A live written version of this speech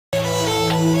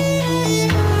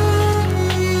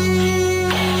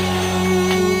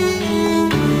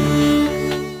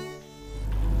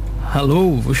Hello,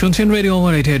 শুনছেন radio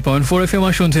আমার 88.4 FM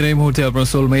আর শুনছেন এই মুহূর্তে আপনার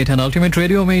সোলমেট অ্যান্ড আলটিমেট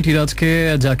রেডিও মেট ইরাজকে,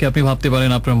 যাকে আপনি ভাবতে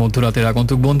পারেন আপনার মধ্যরাতের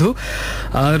আগন্তুক বন্ধু।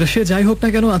 আর সে যাই হোক না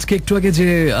কেন, আজকে একটু আগে যে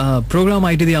প্রোগ্রাম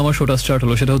আইডি দিয়ে আমার শোটা স্টার্ট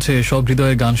হলো সেটা হচ্ছে সব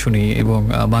হৃদয়ের গান শুনি এবং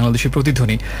বাংলাদেশের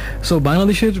প্রতিধ্বনি। সো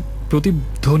বাংলাদেশের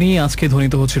প্রতিধ্বনি আজকে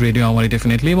ধ্বনিত হচ্ছে রেডিও আমারই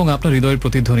ডেফিনেটলি, এবং আপনার হৃদয়ের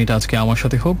প্রতিধ্বনিটা আজকে আমার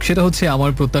সাথে হোক, সেটা হচ্ছে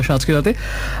আমার প্রত্যাশা আজকে রাতে।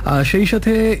 সেই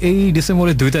সাথে এই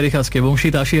ডিসেম্বরের 2 তারিখ আজকে, এবং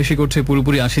শীত আসি করছে,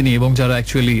 পুরোপুরি আসেনি, এবং যারা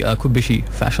অ্যাকচুয়ালি খুব বেশি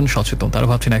ফ্যাশন সচেতন তারা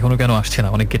ভাবছেন এখনো কেন আসছে না,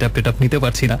 অনেক গেট আপ নিতে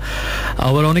পারছি না।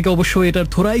 আবার অনেকে অবশ্যই এটার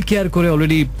থোড়াই কেয়ার করে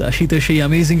অলরেডি শীতের সেই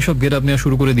অ্যামেজিং সব গেট আপ নেওয়া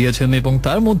শুরু করে দিয়েছেন, এবং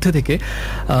তার মধ্যে থেকে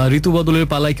ঋতু বদলের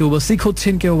পালায় কেউ বা সিক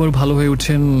হচ্ছেন, কেউ আবার ভালো হয়ে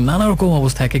উঠছেন, নানা রকম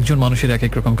অবস্থা, এক একজন মানুষের এক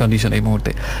এক রকম কন্ডিশন এই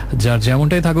মুহূর্তে। যার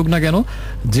যেমনটাই থাকুক না কেন,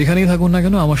 যেখানেই থাকুন না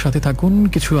কেন, আমার সাথে থাকুন,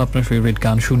 কিছু আপনার ফেভারিট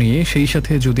গান শুনিয়ে, সেই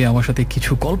সাথে যদি আমার সাথে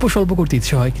কিছু গল্প স্বল্প করতে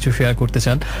ইচ্ছে হয়, কিছু শেয়ার করতে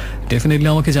চান, ডেফিনেটলি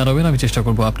আমাকে জানাবেন। আমি চেষ্টা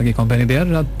করবো আপনাকে কোম্পানি দেওয়ার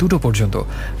রাত 2টো পর্যন্ত,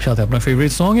 সাথে আপনার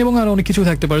ফেভারিট সং এবং আর অনেক কিছু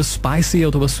থাকতে পারে, স্পাইসি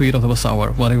অথবা সুইট অথবা sour,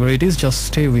 whatever it is, just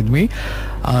stay with me.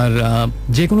 আর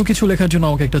যে কোনো কিছু লেখার জন্য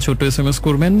আমাকে একটা ছোট্ট SMS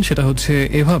করবেন, সেটা হচ্ছে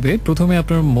এভাবে: প্রথমে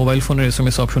আপনার মোবাইল ফোনের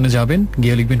SMS অপশনে যাবেন,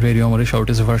 গিয়ে লিখবেন রেডিও আমারের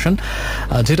শর্টেজ ভার্সন,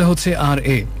 যেটা হচ্ছে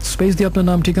RA, স্পেস দিয়ে আপনার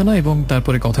নাম, ঠিকানা এবং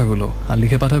তারপরে কথাগুলো, আর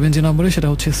লিখে পাঠাবেন যে নম্বরে, সেটা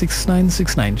হচ্ছে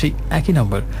 6969, সেই একই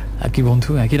নাম্বার, একই বন্ধু,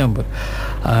 একই নাম্বার।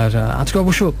 আর আজকে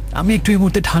অবশ্য আমি একটু এই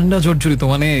মুহূর্তে ঠান্ডা জর্জরিত,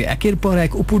 মানে একের পর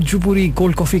এক উপর্যুপুরি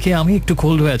কোল্ড কফি খেয়ে আমি একটু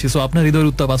কোল্ড হয়ে আছি। সো আপনার হৃদয়ের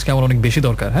উত্তাপ আজকে আমার অনেক বেশি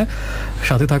দরকার। হ্যাঁ,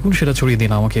 সাথে থাকুন, সেটা ছড়িয়ে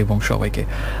দিন আমাকে এবং সবাইকে।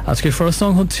 আজকের ফার্স্ট সং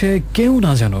হচ্ছে কেউ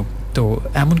না জানুক। তো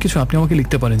এমন কিছু আপনি আমাকে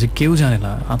লিখতে পারেন যে কেউ জানে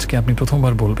না, আজকে আপনি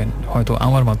প্রথমবার বলবেন হয়তো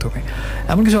আমার মাধ্যমে,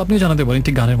 এমন কিছু আপনিও জানাতে পারেন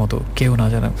ঠিক গানের মতো, কেউ না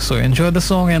জানুক। So enjoy the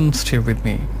song and stay with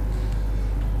me.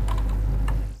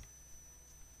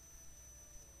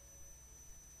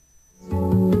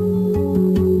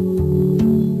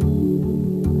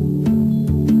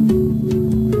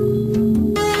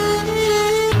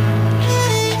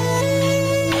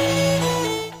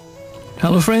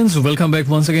 Hello friends, welcome back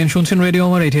once again. শুনছেন রেডিও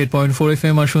আমার 88.4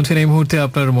 FM আর শুনছেন এই মুহূর্তে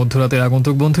আপনার মধ্যরাতের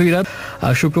আগন্তুক বন্ধু ইরাজ।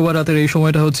 আর শুক্রবার রাতের এই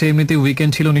সময়টা হচ্ছে এমনিতে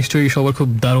উইকেন্ড ছিল, নিশ্চয়ই সবার খুব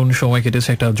দারুণ সময় কেটেছে,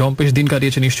 একটা জম্পেশ দিন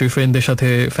কাটিয়েছে নিশ্চয়ই, ফ্রেন্ডদের সাথে,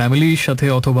 ফ্যামিলির সাথে,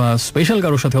 অথবা স্পেশাল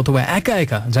কারোর সাথে, অথবা একা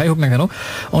একা, যাই হোক না কেন।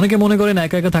 অনেকে মনে করেন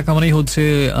একা একা থাকা মানেই হচ্ছে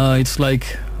it's like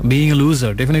being a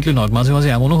loser. Definitely not. মাঝে মাঝে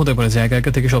এমনও হতে পারে যে একা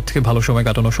একা থেকে সব থেকে ভালো সময়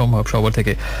কাটানো সম্ভব সবার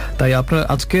থেকে। তাই আপনার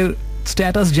আজকের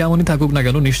স্ট্যাটাস যেমনই থাকুক না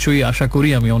কেন, নিশ্চয়ই আশা করি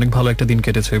আমি অনেক ভালো একটা দিন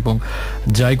কেটেছে, এবং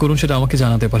যাই করুন সেটা আমাকে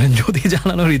জানাতে পারেন, যদি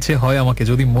জানানোর ইচ্ছে হয় আমাকে,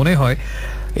 যদি মনে হয়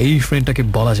এই ফ্রেন্ডটাকে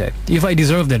বলা যায়, if I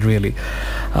deserve that really.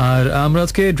 আর আমরা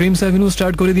আজকে ড্রিমস অ্যাভিনিউ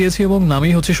স্টার্ট করে দিয়েছি, এবং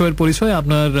নামেই হচ্ছে শোয়ের পরিচয়।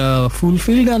 আপনার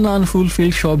ফুলফিলড আর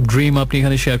আনফুলফিলড সব ড্রিম আপনি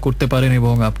এখানে শেয়ার করতে পারেন,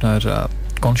 এবং আপনার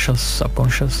কনশাস,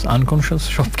 সাবকনশাস, আনকনশাস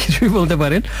সব কিছুই বলতে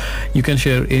পারেন। You can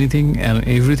share anything and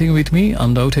everything with me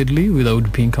undoubtedly, without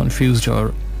being confused or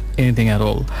anything at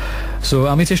all. So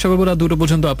আমি চেষ্টা করবো রাত 2টো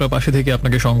পর্যন্ত আপনার পাশে থেকে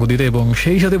আপনাকে সঙ্গ দিতে, এবং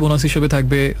সেই সাথে বোনাস হিসেবে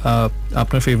থাকবে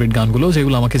আপনার ফেভারিট গানগুলো,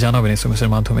 যেগুলো আমাকে জানাবেন SMS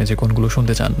এর মাধ্যমে যে কোনগুলো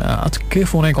শুনতে চান। আজকে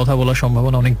ফোনে কথা বলার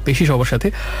সম্ভাবনা অনেক বেশি সবার সাথে,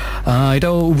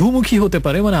 এটাও উভমুখী হতে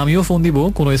পারে, মানে আমিও ফোন দিব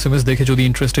কোনো SMS দেখে যদি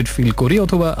ইন্টারেস্টেড ফিল করি,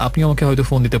 অথবা আপনি আমাকে হয়তো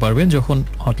ফোন দিতে পারবেন যখন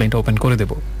হটলাইনটা ওপেন করে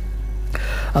দেবো।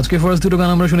 আজকে ফার্স্ট 2টো গান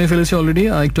আমরা শুনে ফেলেছি অলরেডি।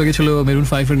 একটু আগে ছিল মেরুন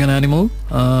 5-এর গান অ্যানিমাল,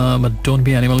 বাট ডোন্ট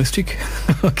বি অ্যানিমালিস্টিক,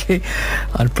 ওকে।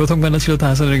 আর প্রথম গানটা ছিল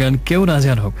তাহসানের গান কেউ না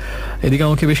জানুক। এদিকে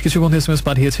আমাকে বেশ কিছু বন্ধু SMS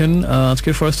পাঠিয়েছেন।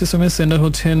 আজকের ফার্স্ট SMS সেন্ডার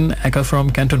হচ্ছেন একা ফ্রম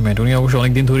ক্যান্টনমেন্ট। উনি অবশ্য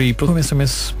অনেকদিন ধরেই প্রথম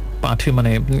SMS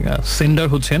মানে সেন্ডার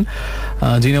হচ্ছেন,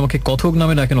 যিনি আমাকে কথক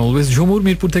নামে ডাকেন অলওয়েজ। ঝুমুর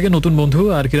মিরপুর থেকে নতুন বন্ধু।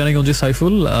 আর কিরানীগঞ্জের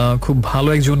সাইফুল, খুব ভালো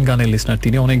একজন গানের লিসনার,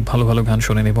 তিনি অনেক ভালো ভালো গান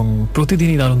শোনেন এবং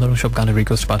প্রতিদিনই দারুণ দারুণ সব গানের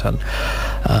রিকোয়েস্ট পাঠান।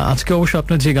 আজকে অবশ্য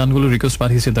আপনার যে গানগুলো রিকোয়েস্ট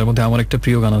পাঠিয়েছেন তার মধ্যে আমার একটা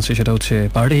প্রিয় গান আছে, সেটা হচ্ছে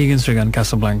পার্টি হিগিন্সের গান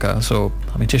ক্যাসাব্লাঙ্কা। সো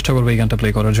আমি চেষ্টা করবো এই গানটা প্লে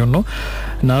করার জন্য।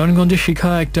 নারায়ণগঞ্জের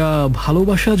শিখা একটা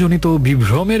ভালোবাসা জনিত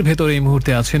বিভ্রমের ভেতরে এই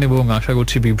মুহূর্তে আছেন, এবং আশা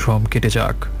করছি বিভ্রম কেটে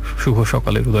যাক, শুভ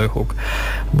সকালের উদয় হোক।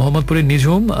 মোহাম্মদপুরের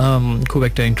নিঝুম খুব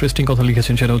একটা ইন্টারেস্টিং কথা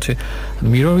লিখেছেন, সেটা হচ্ছে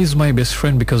mirror is my best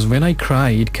friend because when I Cry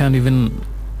it can even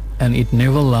and it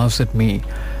never loves at me.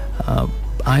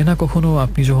 আয়না কখনো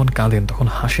আপনি যখন কাঁদেন তখন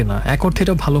হাসে না। এক অর্থে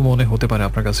এটা ভালো মনে হতে পারে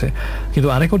আপনার কাছে, কিন্তু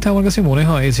আরেক অর্থে আমার কাছে মনে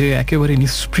হয় যে একেবারে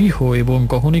নিস্পৃহ এবং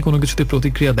কখনোই কোনো কিছুতে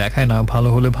প্রতিক্রিয়া দেখায় না, ভালো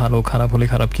হলে ভালো, খারাপ হলে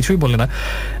খারাপ, কিছুই বলে না।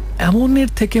 এমনের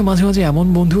থেকে মাঝে মাঝে এমন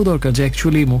বন্ধুও দরকার যে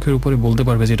অ্যাকচুয়ালি মুখের উপরে বলতে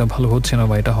পারবে যে এটা ভালো হচ্ছে না,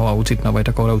 বা এটা হওয়া উচিত না, বা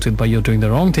এটা করা উচিত, বা your doing the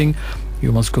wrong thing, you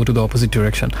must go to the opposite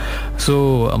direction. So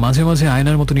মাঝে মাঝে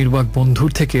আয়নার মতো নির্বাক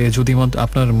বন্ধুর থেকে যদি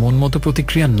আপনার মন মতো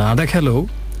প্রতিক্রিয়া না দেখালেও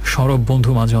সরব বন্ধু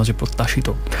মাঝে মাঝে প্রত্যাশিত।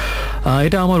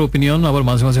 এটা আমার ওপিনিয়ন। আবার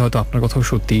মাঝে মাঝে হয়তো আপনার কথাও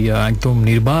সত্যি, একদম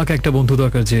নির্বাক একটা বন্ধু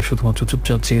দরকার যে শুধুমাত্র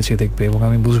চুপচাপ চেয়ে চেয়ে দেখবে, এবং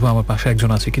আমি বুঝবো আমার পাশে একজন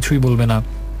আছে, কিছুই বলবে না,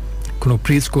 কোনো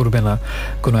প্রিজ করবে না,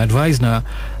 কোনো অ্যাডভাইস না,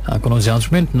 কোনো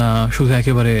জাজমেন্ট না, শুধু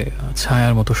একেবারে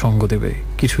ছায়ার মতো সঙ্গ দেবে,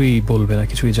 কিছুই বলবে না,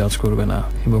 কিছুই জাজ করবে না,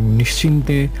 এবং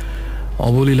নিশ্চিন্তে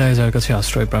অবলীলায় যার কাছে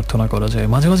আশ্রয় প্রার্থনা করা যায়।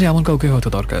 মাঝে মাঝে এমন কাউকে হয়তো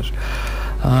দরকার।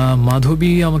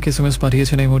 মাধবী আমাকে SMS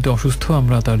পাঠিয়েছেন, এই মুহূর্তে অসুস্থ,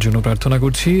 আমরা তার জন্য প্রার্থনা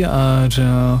করছি। আর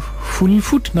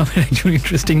ফুলফুট নামের একজন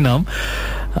ইন্টারেস্টিং নাম।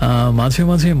 মাঝে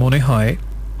মাঝে মনে হয়,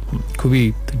 খুবই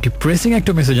ডিপ্রেসিং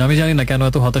একটা মেসেজ, আমি জানি না কেন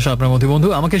এত হতাশা আপনার মধ্যে। বন্ধু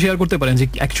আমাকে শেয়ার করতে পারেন যে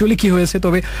অ্যাকচুয়ালি কি হয়েছে,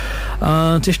 তবে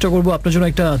চেষ্টা করবো আপনার জন্য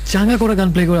একটা চাঙ্গা করা গান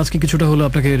প্লে করে আজকে কিছুটা হলো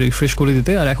আপনাকে রিফ্রেশ করে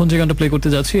দিতে। আর এখন যে গানটা প্লে করতে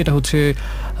যাচ্ছি এটা হচ্ছে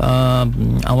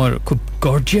আমার খুব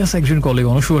গর্জিয়াস একজন কলিগ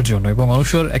অনুসুয়ার জন্য, এবং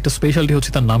অনুসুয়ার একটা স্পেশালিটি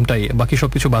হচ্ছে তার নামটাই, বাকি সব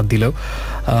কিছু বাদ দিলেও।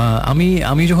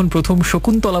 আমি যখন প্রথম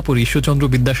শকুন্তলা পড়ি, ঈশ্বরচন্দ্র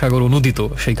বিদ্যাসাগর অনুদিত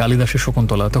সেই কালিদাসের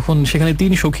শকুন্তলা, তখন সেখানে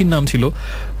 3 সখীর নাম ছিল।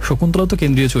 শকুন্তলা তো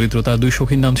কেন্দ্রীয় চরিত্র, তার 2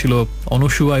 সখীর নাম ছিল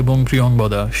অনুসুয়া এবং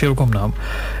প্রিয়ংবদা, সেরকম নাম।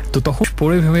 তো তখন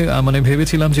পড়ে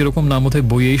ভেবেছিলাম যে এরকম নাম বোধহয়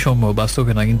বইয়েই সম্ভব,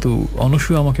 বাস্তবে না। কিন্তু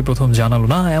অনুসুয়া আমাকে প্রথম জানালো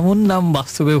না এমন নাম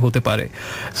বাস্তবেও হতে পারে।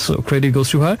 So credit goes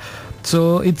to her. So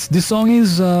this song is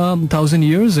 1000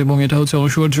 years, এবং এটা হচ্ছে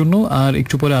অনুসুয়ার জন্য। আর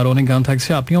একটু পরে আরো অনেক গান থাকছে,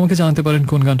 আপনি আমাকে জানাতে পারেন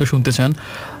কোন গানটা শুনতে চান,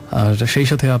 আর সেই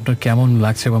সাথে আপনার কেমন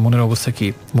লাগছে বা মনের অবস্থা কি,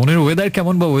 মনের ওয়েদার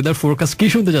কেমন বা ওয়েদার ফোরকাস্ট কি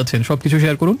শুনতে যাচ্ছেন, সবকিছু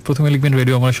শেয়ার করুন। প্রথমে লিখবেন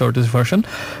রেডিও আমার শর্টেস্ট ভার্সন,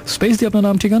 স্পেস দিয়ে আপনার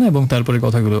নাম, ঠিকানা এবং তারপরে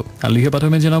কথাগুলো, আর লিখে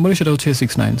পাঠাবেন যে নাম্বারে, সেটা হচ্ছে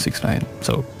 6969।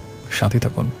 সো সাথে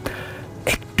থাকুন,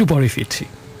 একটু পরে ফিরছি।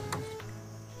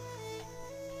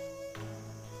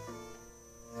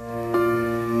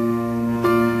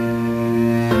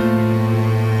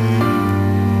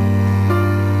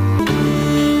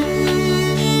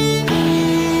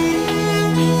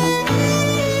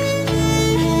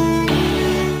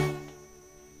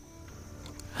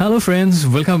 Hello friends,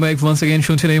 welcome back once again.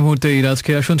 শুনছেন এই মুহূর্তে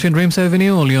ইরাজকে, আর শুনছেন dreams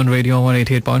avenue only on radio আমার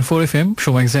 88.4 FM।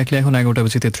 সময় এক্স্যাক্টলি এখন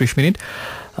 11:33।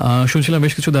 শুনছিলাম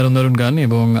বেশ কিছু দারুণ দারুণ গান,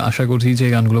 এবং আশা করছি যে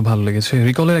গানগুলো ভালো লেগেছে।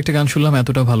 রিকলের একটা গান শুনলাম,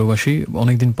 এতটা ভালোবাসি,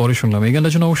 অনেকদিন পরে শুনলাম। এই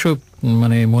গানটার জন্য অবশ্য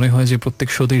মনে হয় যে প্রত্যেক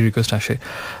শোতেই রিকোয়েস্ট আসে,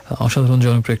 অসাধারণ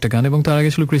জনপ্রিয় একটা গান। এবং তার আগে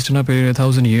ছিল ক্রিস্টিনা পেরির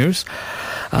 1000 years।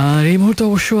 আর এই মুহূর্তে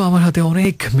অবশ্য আমার হাতে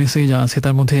অনেক মেসেজ আছে,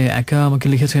 তার মধ্যে একা আমাকে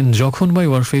লিখেছেন যখন বাই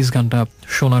ওয়ারফেস গানটা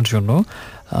শোনার জন্য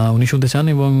উনি শুনতে চান,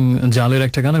 এবং জালের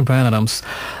একটা গান, ব্রায়ান আডামস।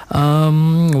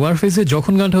 ওয়ারফেসে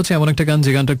যখন গানটা হচ্ছে এমন একটা গান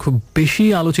যে গানটা খুব বেশি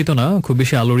আলোচিত না, খুব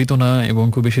বেশি আলোড়িত না, এবং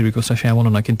খুব বেশি রিকোয়েস্ট আসে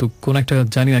এমনও না, কিন্তু কোন একটা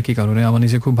জানি না কি কারণে আমার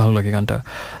নিজে খুব ভালো লাগে গানটা।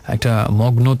 একটা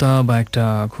মগ্নতা বা একটা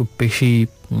খুব বেশি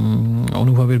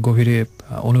অনুভবের গভীরে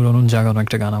অনুরণন জাগানো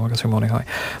একটা গান আমার কাছে মনে হয়।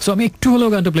 সো আমি একটু হলেও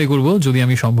গানটা প্লে করবো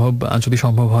যদি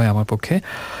সম্ভব হয় আমার পক্ষে।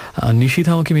 নিশীথ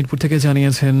আমাকে মিরপুর থেকে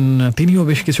জানিয়েছেন, তিনিও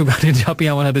বেশ কিছু গানের ঝাঁপি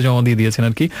আমার হাতে জমা দিয়ে দিয়েছেন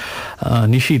আর কি।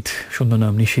 নিশীথ, সুন্দর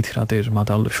নাম, নিশীথ রাতের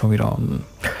মাতাল সমীরণ।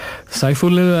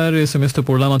 সাইফুলের আর SMS তো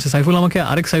পড়লাম। আছে সাইফুল, আমাকে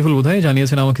আরেক সাইফুল বোধহয়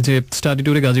জানিয়েছেন আমাকে যে স্টাডি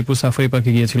ট্যুরে গাজীপুর সাফারি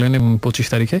পার্কে গিয়েছিলেন, এবং 25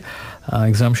 তারিখে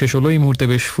এক্সাম শেষ হলো, এই মুহূর্তে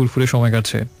বেশ ফুরফুরে সময়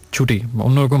কাটছে, ছুটি,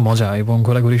 অন্যরকম মজা এবং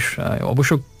ঘোরাঘুরি।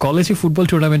 অবশ্য কলেজে ফুটবল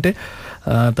টুর্নামেন্টে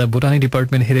তার বোটানি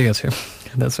ডিপার্টমেন্ট হেরে গেছে,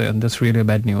 দ্যাটস রিয়েলি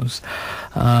ব্যাড নিউজ।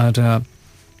 আর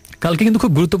কালকে কিন্তু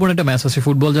খুব গুরুত্বপূর্ণ একটা ম্যাচ আছে।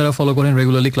 ফুটবল যারা ফলো করেন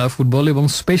রেগুলারলি, ক্লাব ফুটবল, এবং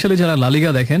স্পেশালি যারা লা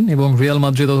লিগা দেখেন এবং রিয়াল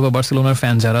মাদ্রিদ অথবা বার্সেলোনার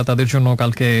ফ্যান যারা, তাদের জন্য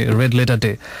কালকে রেড লেটার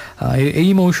ডে। এই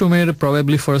মৌসুমের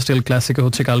প্রবাবলি ফার্স্ট এল ক্লাসিকো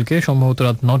হচ্ছে কালকে, সম্ভবত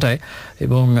রাত 9টায়,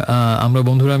 এবং আমরা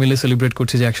বন্ধুরা মিলে সেলিব্রেট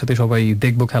করছি যে একসাথে সবাই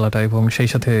দেখবো খেলাটা, এবং সেই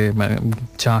সাথে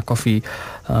চা কফি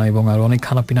এবং আর অনেক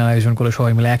খানা পিনার আয়োজন করে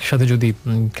সবাই মিলে একসাথে যদি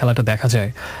খেলাটা দেখা যায়,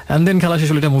 অ্যান্ড দেন খেলা শেষ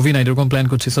হলে এটা মুভি নাইট, এরকম প্ল্যান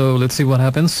করছি। So let's see what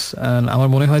happens. আমার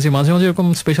মনে হয় যে মাঝে মাঝে এরকম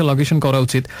স্পেশাল অকেশন করা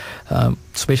উচিত,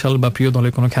 স্পেশাল বা প্রিয়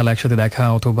দলের কোনো খেলা একসাথে দেখা,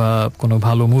 অথবা কোনো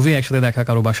ভালো মুভি একসাথে দেখা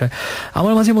কারো বাসায়।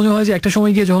 আমার মাঝে মনে হয় যে একটা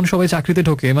সময় গিয়ে যখন সবাই চাকরিতে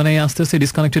ঢোকে, আস্তে আস্তে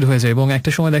ডিসকানেক্টেড হয়ে যায়, এবং একটা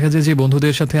সময় দেখা যায় যে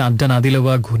বন্ধুদের সাথে আড্ডা না দিলে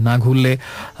বা না ঘুরলে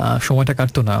সময়টা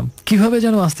কাটতো না, কিভাবে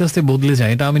যেন আস্তে আস্তে বদলে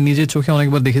যায়। এটা আমি নিজের চোখে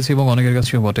অনেকবার দেখেছি এবং অনেকের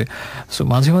কাছেও বটে। সো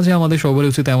মাঝে মাঝে আমাদের সবার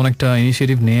উচিত এমন একটা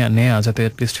ইনিশিয়েটিভ নেওয়া যাতে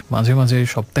অ্যাটলিস্ট মাঝে মাঝে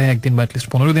সপ্তাহে একদিন বা অ্যাটলিস্ট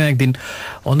 15 দিন একদিন,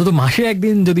 অন্তত মাসে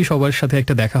একদিন যদি সবার সাথে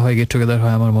একটা দেখা হয়, গেট টুগেদার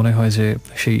হয়, আমার মনে হয় যে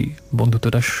সেই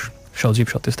বন্ধুত্বটা সজীব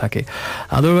সতেজ থাকে।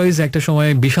 আদারওয়াইজ একটা সময়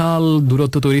বিশাল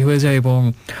দূরত্ব তৈরি হয়ে যায়, এবং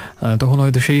তখন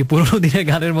হয়তো সেই পুরোনো দিনের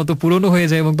গানের মতো পুরনো হয়ে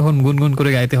যায়, এবং তখন গুনগুন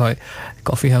করে গাইতে হয়।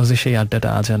 কফি হাউসে সেই আড্ডাটা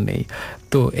আজ আর নেই।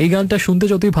 তো এই গানটা শুনতে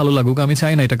যতই ভালো লাগুক, আমি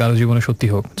চাই না এটা কারো জীবনে সত্যি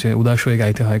হোক যে উদাস হয়ে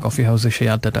গাইতে হয়, কফি হাউসে সেই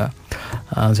আড্ডাটা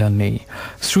আজ আর নেই।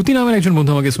 শ্রুতি নামের একজন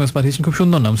বন্ধু আমাকে SMS পাঠিয়েছেন, খুব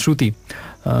সুন্দর নাম শ্রুতি।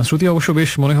 শ্রুতি অবশ্য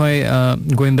বেশ মনে হয়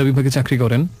গোয়েন্দা বিভাগে চাকরি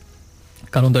করেন,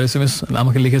 কারণ তার SMS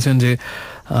আমাকে লিখেছেন যে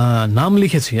নাম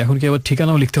লিখেছি, এখন কি আবার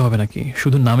ঠিকানাও লিখতে হবে নাকি?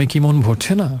 শুধু নামে কি মন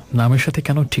ভরছে না? নামের সাথে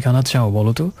কেন ঠিকানা চাও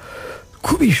বলো তো?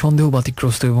 খুবই সন্দেহ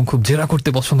ব্যতিগ্রস্ত এবং খুব জেরা করতে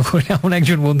পছন্দ করে এমন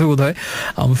একজন বন্ধু বোধহয়।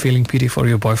 I am feeling PT for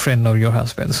your boyfriend or your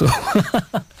husband, so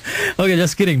okay,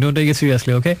 just kidding, don't take it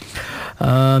seriously, ওকে।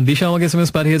 দিশা আমাকে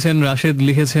এসএমএস পাঠিয়েছেন, রাশেদ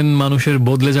লিখেছেন মানুষের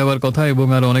বদলে যাওয়ার কথা, এবং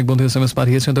আর অনেক বন্ধু এসএমএস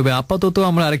পাঠিয়েছেন। তবে আপাতত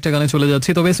আমরা আরেকটা গানে চলে যাচ্ছি।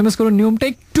 তবে এসএমএস করার নিয়মটা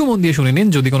একটু মন দিয়ে শুনে নিন।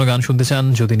 যদি কোনো গান শুনতে চান,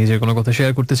 যদি নিজের কোনো কথা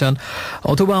শেয়ার করতে চান,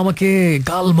 অথবা আমাকে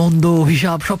গাল মন্দ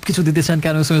হিসাব সবকিছু দিতে চান,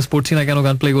 কেন এসএমএস পড়ছি না, কেন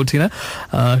গান প্লে করছি না,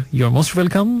 ইউ আর মোস্ট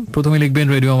ওয়েলকাম। প্রথমে লিখবেন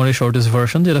রেডিও আমার শর্টেস্ট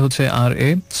ভার্সন, যেটা হচ্ছে RA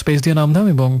স্পেস দিয়ে নামধাম,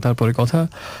 এবং তারপরে কথা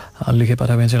লিখে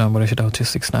পাঠাবেন যে নাম্বারে, সেটা হচ্ছে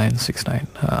 6969।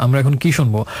 আমরা এখন কি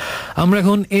শুনবো? আমরা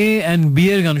এখন A and B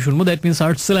এর গান শুনবো, that means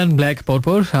Artcell and black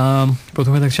পরপর।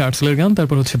 প্রথমে থাকছে আর্টসেলের গান,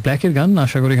 তারপর হচ্ছে ব্ল্যাকের গান।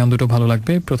 আশা করি গান দুটো ভালো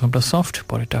লাগবে। প্রথমটা সফট,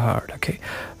 পরেরটা hard, okay?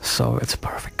 So it's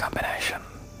perfect combination,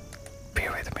 B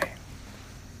with me.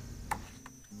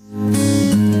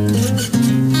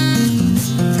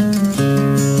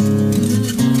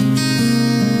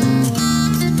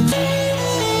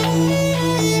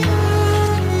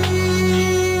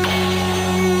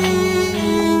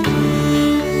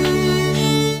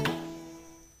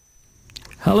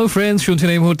 Hello friends, শুনছেন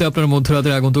এই মুহূর্তে আপনার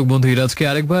মধ্যরাতের আগন্তুক বন্ধু ইরাজকে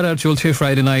আরেকবার। আর চলছে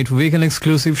Friday night weekend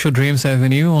exclusive show dreams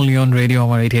avenue, only on radio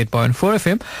আমার 88.4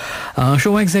 FM।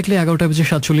 সময় এক্স্যাক্টলি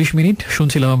 11:47।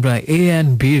 শুনছিলাম আমরা A and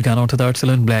B এর গান, অর্থাৎ আর্টসেল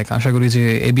অ্যান্ড ব্ল্যাক। আশা করি যে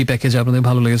AB প্যাকেজ আপনাদের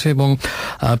ভালো লেগেছে, এবং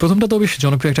প্রথমটা তো বেশ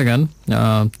জনপ্রিয় একটা গান,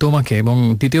 তোমাকে, এবং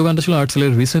দ্বিতীয় গানটা ছিল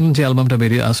আর্টসেলের রিসেন্ট যে অ্যালবামটা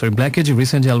বেরিয়ে, সরি ব্ল্যাকের যে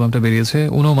রিসেন্ট যে অ্যালবামটা বেরিয়েছে,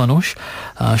 উনো মানুষ,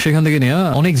 সেখান থেকে নেওয়া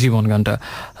অনেক জীবন গানটা।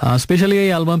 স্পেশালি এই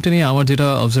অ্যালবামটা নিয়ে আমার যেটা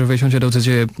অবজারভেশন, সেটা হচ্ছে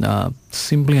যে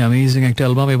সিম্পলি অ্যামেজিং একটা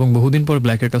অ্যালবাম, এবং বহুদিন পর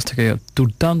ব্ল্যাকের কাছ থেকে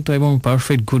দুর্দান্ত এবং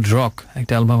পারফেক্ট গুড রক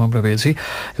একটা অ্যালবাম আমরা পেয়েছি।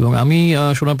 এবং আমি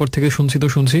শোনার পর থেকে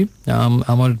শুনছি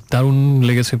আমার দারুণ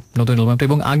লেগেছে নতুন অ্যালবামটা।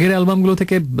 এবং আগের অ্যালবামগুলো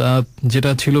থেকে যেটা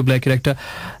ছিল ব্ল্যাকের একটা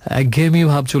একঘেয়েমি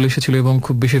ভাব চলে এসেছিল, এবং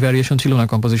খুব বেশি ভ্যারিয়েশন ছিল না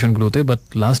কম্পোজিশনগুলোতে, but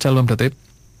last অ্যালবামটাতে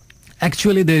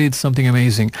actually there is something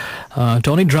amazing.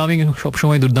 Tony drumming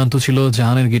সবসময় দুর্দান্ত ছিল,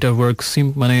 জাহানের গিটার ওয়ার্ক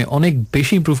মানে অনেক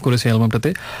বেশি ইম্প্রুভ করেছে অ্যালবামটাতে।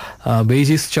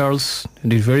 বেইজিস Charles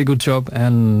did very good job,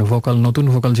 and নতুন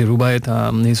ভোকাল যে রুবায়েত,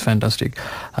 ইজ ফ্যান্টাস্টিক।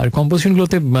 আর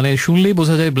কম্পোজিশনগুলোতে মানে শুনলেই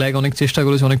বোঝা যায় ব্ল্যাক অনেক চেষ্টা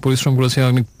করেছে, অনেক পরিশ্রম করেছে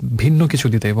অনেক ভিন্ন কিছু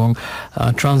দিতে, এবং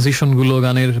ট্রানজিশনগুলো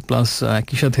গানের প্লাস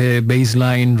একই সাথে base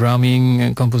line, drumming,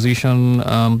 composition,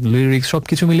 lyrics সব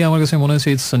কিছু মিলিয়ে আমার কাছে মনে হচ্ছে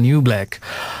it's a new black,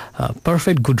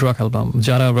 perfect good rock album.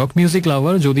 যারা রক মিউজিক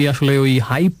লাভার, যদি আসলে ওই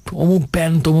হাইপ অমুক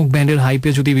ব্যান্ডের হাইপে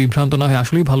যদি বিভ্রান্ত না হয়,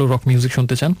 আসলেই ভালো রক মিউজিক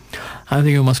শুনতে চান, I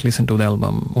think you must listen to the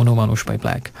album অনো মানুষ বাই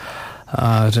ব্ল্যাক।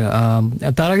 আর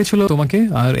তার আগে ছিল তোমাকে,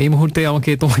 আর এই মুহূর্তে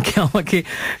আমাকে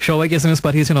সবাইকে এসএমএস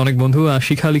পাঠিয়েছেন অনেক বন্ধু।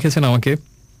 শিখা লিখেছেন আমাকে,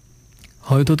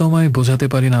 হয়তো তোমায় বোঝাতে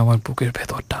পারি না আমার বুকের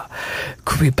ভেতরটা,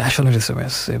 খুবই প্যাশনের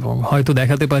এসএমএস, এবং হয়তো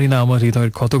দেখাতে পারি না আমার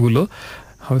হৃদয়ের ক্ষতগুলো,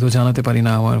 হয়তো জানাতে পারি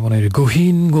না আমার মনের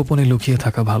গহীন গোপনে লুকিয়ে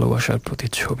থাকা ভালোবাসার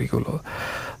প্রতিচ্ছবিগুলো।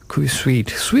 খুবই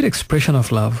sweet expression of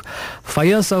love.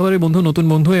 Fayaz সাভারের বন্ধু, নতুন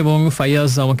বন্ধু, এবং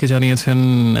ফাইয়াজ আমাকে জানিয়েছেন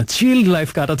চিল্ড লাইফ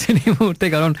কাটাচ্ছেন এই মুহূর্তে,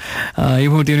 কারণ এই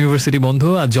মুহূর্তে ইউনিভার্সিটি বন্ধ,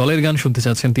 আর জলের গান শুনতে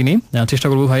চাচ্ছেন তিনি। চেষ্টা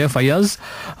করবো ভাইয়া।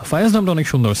 ফাইয়াজ নামটা অনেক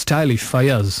সুন্দর, স্টাইলিশ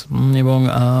ফাইয়াজ, এবং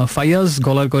ফাইয়াজ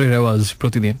গলার করে রেওয়াজ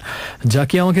প্রতিদিন।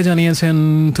 জাকি আমাকে জানিয়েছেন,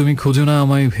 তুমি খোঁজো না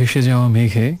আমায় ভেসে যাওয়া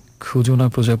মেঘে, খুঁজো না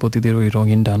প্রজাপতিদের ওই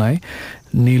রঙিন ডানায়,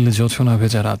 নীল জোছনা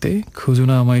ভেজা রাতে, খুঁজো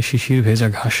না আমায় শিশির ভেজা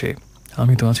ঘাসে,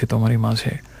 আমি তো আছি তোমারই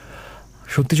মাঝে।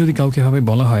 সত্যি যদি কাউকে ভাবে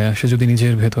বলা হয়, সে যদি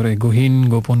নিজের ভেতরে গহীন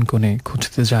গোপন কোণে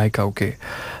খুঁজতে যায় কাউকে,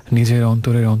 নিজের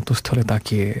অন্তরের অন্তঃস্থলে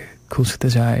তাকিয়ে খুঁজতে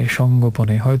যায়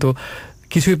সঙ্গোপনে, হয়তো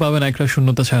কিছুই পাবে না, একটা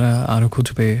শূন্যতা ছাড়া আরও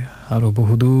খুঁজবে, আরও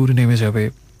বহুদূর নেমে যাবে,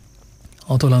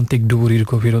 অতলান্তিক ডুবুরির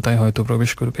গভীরতায় হয়তো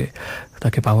প্রবেশ করবে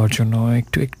তাকে পাওয়ার জন্য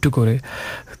একটু একটু করে।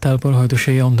 তারপর হয়তো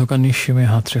সেই অন্ধকার নিঃসীমে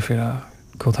হাতড়ে ফেরা,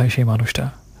 কোথায় সেই মানুষটা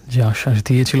যে আশ্বাস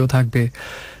দিয়েছিল থাকবে,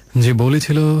 যে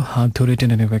বলেছিল হাত ধরে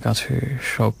টেনে নেবে কাছে,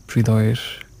 সব হৃদয়ের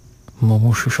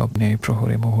মুমূর্ষু স্বপ্নে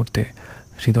প্রহরে মুহূর্তে,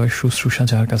 হৃদয় শুশ্রূষা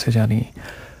যার কাছে জানি,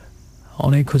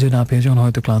 অনেক খুঁজে না পেয়ে যখন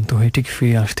হয়তো ক্লান্ত হয়ে ঠিক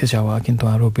ফিরে আসতে যাওয়া, কিন্তু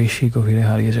আরও বেশি গভীরে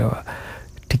হারিয়ে যাওয়া,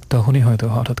 ঠিক তখনই হয়তো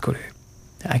হঠাৎ করে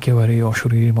একেবারে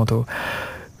অশরীরের মতো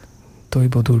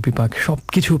তৈব দুর্বিপাক সব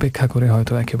কিছু উপেক্ষা করে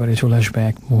হয়তো একেবারে চলে আসবে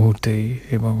এক মুহূর্তেই,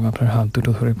 এবং আপনার হাত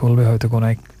দুটো ধরে বলবে হয়তো কোনো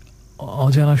এক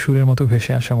অজানা সুরের মতো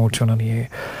ভেসে আসা মূর্ছনা নিয়ে,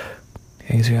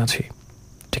 এই যে আছি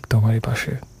ঠিক তোমারই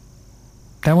পাশে।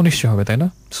 তেমন নিশ্চয় হবে, তাই না?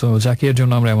 সো জাকির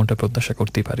জন্য আমরা এমনটা প্রত্যাশা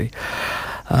করতেই পারি।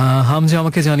 হামজা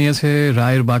আমাকে জানিয়েছে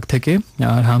রায়ের বাগ থেকে,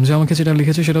 আর হামজা আমাকে যেটা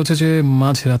লিখেছে সেটা হচ্ছে যে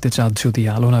মাঝ রাতে চাঁদ যদি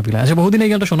আলো না বিলায়। আচ্ছা, বহুদিন এই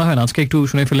গানটা শোনা হয় না, আজকে একটু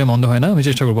শুনে ফেললে মন্দ হয় না, আমি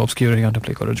চেষ্টা করবো অবস্কিউর এই গানটা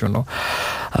প্লে করার জন্য।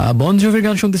 বন জোভির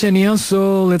গান শুনতে চাই নিয়া, সো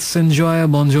লেটস এনজয়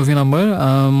বন জোভি নাম্বার।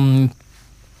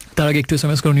 তার আগে একটু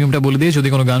SMS করে নিয়মটা বলে দিয়ে, যদি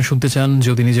কোনো গান শুনতে চান,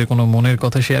 যদি নিজের কোনো মনের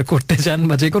কথা শেয়ার করতে চান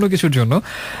বা যে কোনো কিছুর জন্য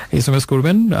SMS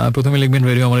করবেন, প্রথমে লিখবেন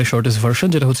রেডিও আমার শর্টেস্ট ভার্সন,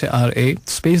 যেটা হচ্ছে RA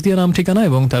স্পেস দিয়ে নাম ঠিকানা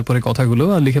এবং তারপরে কথাগুলো,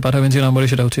 আর লিখে পাঠাবেন যে নাম্বারে,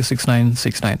 সেটা হচ্ছে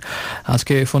 6969।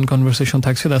 আজকে ফোন কনভারসেশন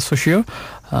থাকছে, দ্যাটস ফর শিওর।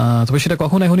 তবে সেটা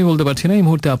কখন এখনই বলতে পারছি না, এই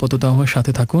মুহূর্তে আপাতত আমার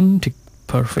সাথে থাকুন ঠিক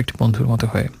পারফেক্ট বন্ধুর মতো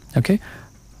হয়ে। ওকে,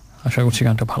 আশা করছি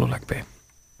গানটা ভালো লাগবে।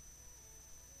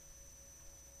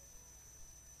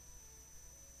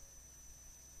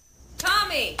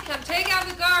 Come take out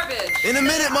the garbage. In a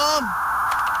minute, Mom.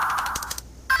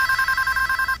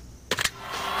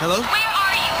 Hello? Where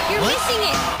are you? You're What? missing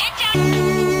it.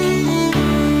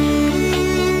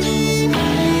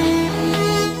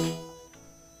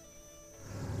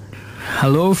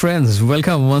 Hello friends,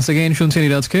 welcome once again. শুনছেন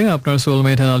ইরাজকে, আপনার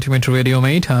সোলমেট অ্যান্ড আলটিমেট রেডিও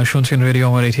মেট। শুনছেন রেডিও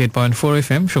আমার 88.4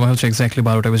 FM। সময় হচ্ছে এক্স্যাক্টলি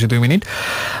 12টা বেজে 2 মিনিট।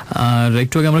 আর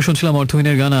একটু আগে আমরা শুনছিলাম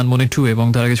অর্থহীনের গান আনমনে 2, এবং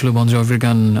তার আগে ছিল বন জভির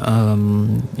গান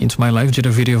ইটস মাই লাইফ, যেটা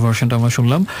ভিডিও ভার্সনটা আমরা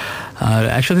শুনলাম। আর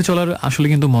একসাথে চলার আসলে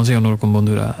কিন্তু মজাই অন্যরকম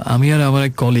বন্ধুরা। আমি আর আমার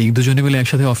এক কলিগ দুজনে মিলে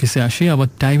একসাথে অফিসে আসি, আবার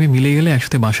টাইমে মিলে গেলে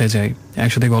একসাথে বাসায় যাই,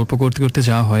 একসাথে গল্প করতে করতে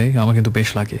যাওয়া হয়, আমার কিন্তু বেশ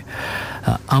লাগে।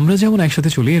 আমরা যেমন একসাথে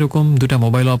চলি, এরকম দুটা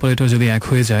মোবাইল অপারেটর যদি এক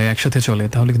হয়ে যায়, একসাথে চলে,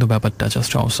 তাহলে কিন্তু ব্যাপারটা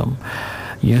জাস্ট অসম।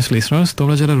 ইয়েস লিসনার্স,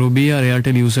 তোমরা যারা রবি আর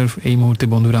এয়ারটেল ইউজার এই মুহূর্তে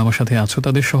বন্ধুরা আমার সাথে আছো,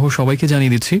 তাদের সহ সবাইকে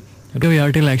জানিয়ে দিচ্ছি, এটাও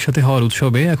এয়ারটেল একসাথে হওয়ার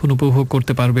উৎসবে এখন উপভোগ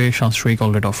করতে পারবে সাশ্রয়ী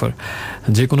কল রেট অফার।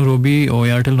 যে কোনো রবি ও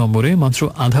এয়ারটেল নম্বরে মাত্র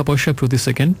আধা পয়সা প্রতি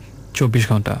সেকেন্ড 24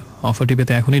 ঘন্টা। অফারটি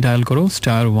পেতে এখনই ডায়াল করো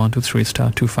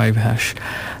 *123*25#।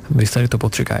 বিস্তারিত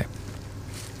পত্রিকায়।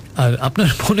 আর আপনার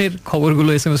ফোনের খবরগুলো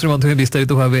SMS এর মাধ্যমে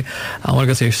বিস্তারিতভাবে আমার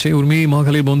কাছে এসছে। উর্মি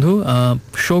মহাখালীর বন্ধু,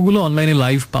 শোগুলো অনলাইনে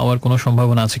লাইভ পাওয়ার কোনো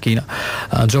সম্ভাবনা আছে কি না?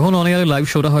 যখন অন এয়ারে লাইভ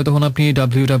শোটা হয়, তখন আপনি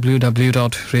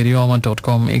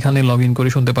www.radioamar.com এখানে লগ ইন করে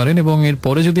শুনতে পারেন, এবং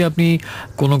এরপরে যদি আপনি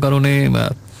কোনো কারণে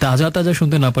তাজা তাজা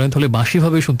শুনতে না পারেন, তাহলে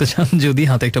বাসিভাবে শুনতে চান, যদি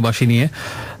হাতে একটা বাসি নিয়ে,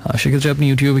 সেক্ষেত্রে আপনি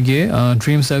ইউটিউবে গিয়ে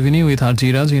dreams avenue with RJ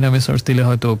Iraj এই নামে সার্চ দিলে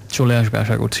হয়তো চলে আসবে,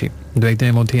 আশা করছি 2-1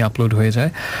 দিনের মধ্যেই আপলোড হয়ে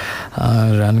যায়।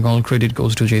 আর all credit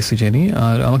goes to JC jenny.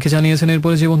 আর আমাকে জানিয়েছেন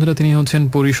এরপরে যে বন্ধুরা, তিনি হচ্ছেন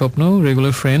পরি স্বপ্ন,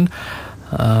 রেগুলার ফ্রেন্ড।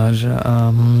 আর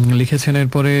লিখেছেন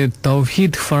এরপরে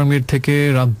তাওহিদ ফার্মের থেকে,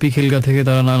 রাব্বি খিলগা থেকে,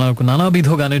 তারা নানাবিধ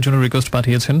গানের জন্য রিকোয়েস্ট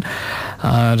পাঠিয়েছেন।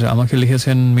 আর আমাকে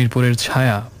লিখেছেন মিরপুরের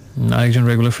ছায়া, আরেকজন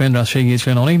রেগুলার ফ্রেন্ড, রাজশাহী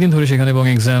গিয়েছিলেন অনেকদিন ধরে সেখানে এবং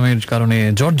এক্সামের কারণে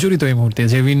জর্জরিত এই মুহূর্তে।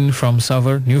 জেভিন from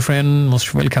Savar, new friend, most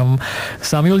welcome.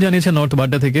 Samiul জানিয়েছেন নর্থ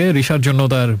বাড্ডা থেকে, ঋষার জন্য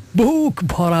তার বুক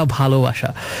ভরা ভালোবাসা,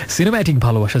 সিনেম্যাটিক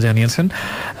ভালোবাসা জানিয়েছেন,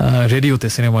 রেডিওতে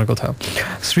সিনেমার কথা।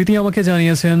 স্মৃতি আমাকে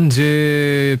জানিয়েছেন যে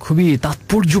খুবই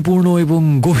তাৎপর্যপূর্ণ এবং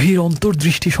গভীর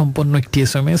অন্তর্দৃষ্টি সম্পন্ন একটি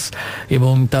SMS,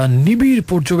 এবং তার নিবিড়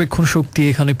পর্যবেক্ষণ শক্তি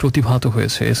এখানে প্রতিভাত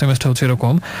হয়েছে। SMSটা হচ্ছে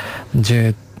এরকম যে,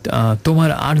 তোমার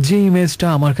RJ ইমেজটা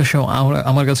আমার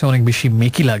কাছে অনেক বেশি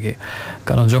মেকি লাগে,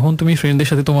 কারণ যখন তুমি ফ্রেন্ডদের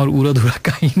সাথে তোমার উড়াধুরা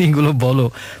কাহিনীগুলো বলো,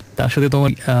 তার সাথে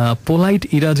তোমার পোলাইট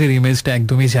ইরাজের ইমেজটা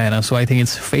একদমই যায় না। So I think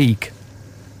it's fake.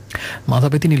 মাথা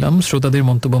পেতে নিলাম, শ্রোতাদের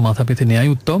মন্তব্য মাথা পেতে নেওয়াই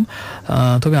উত্তম।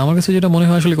 তবে আমার কাছে যেটা মনে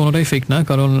হয় আসলে কোনোটাই ফেক না,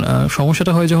 কারণ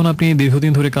সমস্যাটা হয় যখন আপনি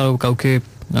দীর্ঘদিন ধরে কাউকে,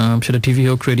 সেটা টিভি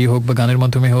হোক, রেডিও হোক, বা গানের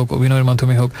মাধ্যমে হোক, অভিনয়ের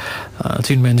মাধ্যমে হোক,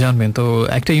 চিনবেন, জানবেন, তো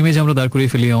একটা ইমেজ আমরা দাঁড় করিয়ে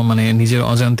ফেলি মানে নিজের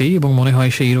অজান্তেই, এবং মনে হয়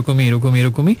সে এরকমই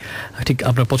ঠিক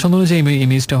আপনার পছন্দ অনুযায়ী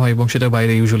ইমেজটা হয়, এবং সেটা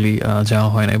বাইরে ইউজুয়ালি যাওয়া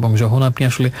হয় না। এবং যখন আপনি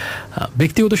আসলে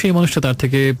ব্যক্তিগত সেই মানুষটা তার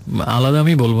থেকে আলাদা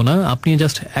আমি বলবো না, আপনি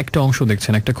জাস্ট একটা অংশ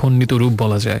দেখছেন, একটা খণ্ডিত রূপ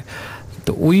বলা যায়।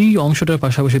 তো ওই অংশটার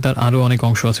পাশাপাশি তার আরও অনেক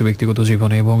অংশ আছে ব্যক্তিগত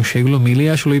জীবনে, এবং সেগুলো মিলে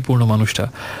আসলে ওই পূর্ণ মানুষটা।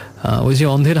 ওই যে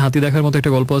অন্ধের হাতি দেখার মতো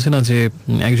একটা গল্প আছে না, যে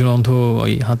একজন অন্ধ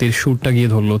ওই হাতির সুরটা গিয়ে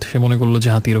ধরলো, সে মনে করলো যে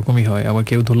হাতি এরকমই হয়, আবার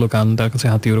কেউ ধরলো কান, তার কাছে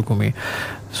হাতি ওরকমই।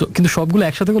 সো কিন্তু সবগুলো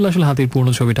একসাথে করলে আসলে হাতির পূর্ণ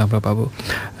ছবিটা আমরা পাবো।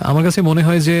 আমার কাছে মনে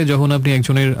হয় যে যখন আপনি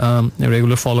একজনের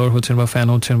রেগুলার ফলোয়ার হচ্ছেন বা ফ্যান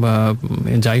হচ্ছেন বা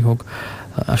যাই হোক,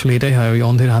 আসলে এটাই হয়, ওই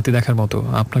অন্ধের হাতি দেখার মতো।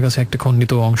 আপনার কাছে একটা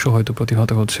খণ্ডিত অংশ হয়তো প্রতিহত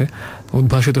হচ্ছে,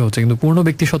 উদ্ভাসিত হচ্ছে, কিন্তু পূর্ণ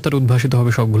ব্যক্তি সত্তার উদ্ভাসিত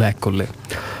হবে সবগুলো এক করলে।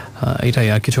 এটাই,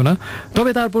 আর কিছু না।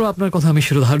 তবে তারপরও আপনার কথা আমি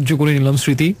শিরোধার্য করে নিলাম,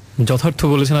 স্মৃতি যথার্থ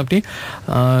বলেছেন আপনি।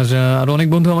 আর অনেক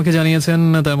বন্ধু আমাকে জানিয়েছেন,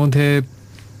 তার মধ্যে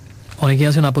অনেকেই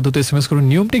আছেন আপাতত SMS করুন।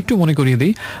 নিয়মটা একটু মনে করিয়ে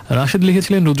দিই। রাশেদ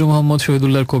লিখেছিলেন রুদ্র মোহাম্মদ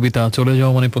শহীদুল্লাহর কবিতা চলে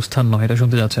যাওয়া মানে প্রস্থান নয়, এটা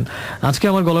শুনতে যাচ্ছেন। আজকে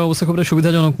আমার গলার অবস্থা খুব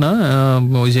সুবিধাজনক না,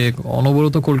 ওই যে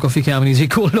অনবরত কোল্ড কফি খেয়ে আমি নিজে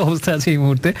কোল্ড অবস্থা আছে এই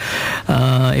মুহূর্তে,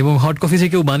 এবং হট কফি যে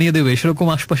কেউ বানিয়ে দেবে সেরকম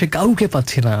আশপাশে কাউকে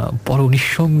পাচ্ছি না। বড়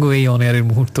নিঃসঙ্গ এই অনএয়ারের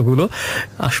মুহূর্তগুলো,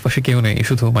 আশপাশে কেউ নেই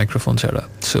শুধু মাইক্রোফোন ছাড়া।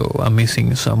 So I am missing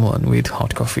someone with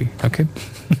hot coffee. ওকে,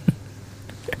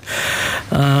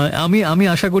 আমি আমি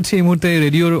আশা করছি এই মুহূর্তে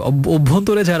রেডিওর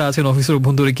অভ্যন্তরে যারা আছেন, অফিসের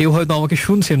অভ্যন্তরে কেউ হয়তো আমাকে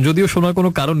শুনছেন, যদিও শোনার কোনো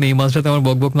কারণ নেই, মাঝরাতে আমার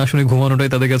বকবক না শুনে ঘুমানোটাই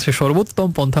তাদের কাছে সর্বোত্তম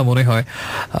পন্থা মনে হয়।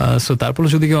 সো তারপরে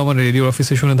যদি কেউ আমার রেডিওর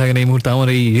অফিসে শুনে থাকেন এই মুহূর্তে, আমার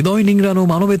এই হৃদয় নিংড়ানো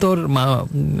মানবেতর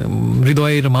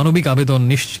হৃদয়ের মানবিক আবেদন,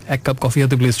 এক কাপ কফি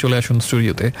হাতে প্লিজ চলে আসুন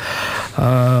স্টুডিওতে,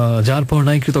 যার পর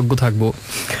নাই কৃতজ্ঞ থাকবো।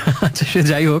 আচ্ছা, সে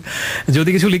যাই হোক, যদি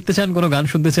কিছু লিখতে চান, কোনো গান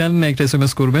শুনতে চান, একটা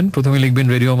SMS করবেন, প্রথমে লিখবেন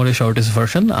রেডিও আমারের শর্টেস্ট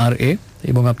ভার্সন RA,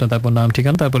 এবং আপনার তারপর নাম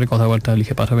ঠিকানা, তারপরে কথাবার্তা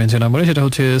লিখে পাঠাবেন যে নাম্বারে, সেটা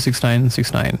হচ্ছে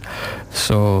 6969।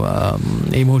 সো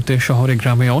এই মুহূর্তে শহরে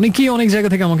গ্রামে অনেকেই অনেক জায়গা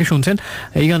থেকে আমাকে শুনছেন।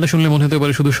 এই গানটা শুনলে মনে হতে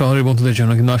পারে শুধু শহরের বন্ধুদের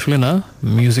জন্য, কিন্তু আসলে না,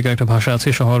 মিউজিকের একটা ভাষা আছে,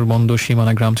 শহর বন্দর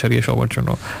সীমানা গ্রাম ছাড়িয়ে সবার জন্য।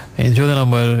 এনজয় দ্য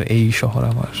নাম্বার, এই শহর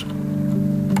আমার।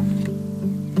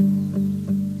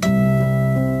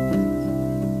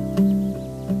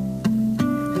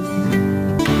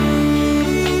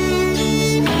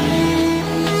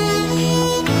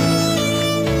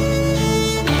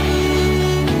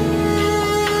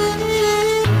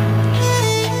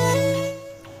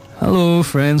 হ্যালো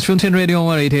ফ্রেন্ডস, শুনছেন রেডিও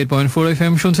আমার 88.4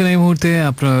 FM, শুনছেন এই মুহূর্তে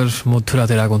আপনার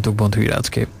মধ্যরাতের আগন্তুক বন্ধু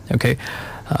ইরাজকে। ওকে,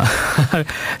 আর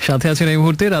সাথে আছেন এই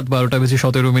মুহূর্তে রাত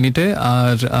 12:17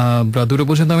 আর রাত 2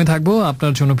 পর্যন্ত আমি থাকবো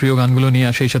আপনার জন্য প্রিয় গানগুলো নিয়ে।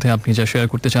 সেই সাথে আপনি যা শেয়ার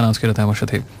করতে চান আজকে রাতে আমার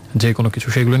সাথে, যে কোনো কিছু,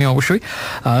 সেগুলো নিয়ে অবশ্যই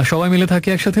সবাই মিলে থাকি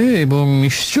একসাথে, এবং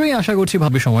নিশ্চয়ই আশা করছি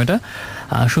ভাববে সময়টা।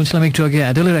 শুনছিলাম একটু আগে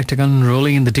অ্যাডেলের একটা গান,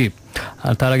 রোলিং ইন দ্য ডিপ,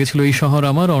 আর তার আগে ছিল এই শহর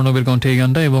আমার, অর্ণবের কণ্ঠে এই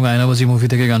গানটা, এবং আয়নাবাজি মুভি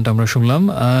থেকে গানটা আমরা শুনলাম।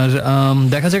 আর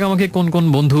দেখা যাক আমাকে কোন কোন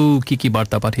বন্ধু কি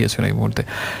বার্তা পাঠিয়েছেন এই মুহূর্তে।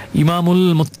 ইমামুল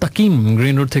মুত্তাকিম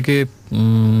গ্রিন রোড থেকে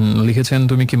লিখেছেন,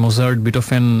 তুমি কি মোজার্ট,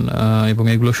 বিটোফেন এবং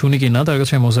এগুলো শুনি কি না, তার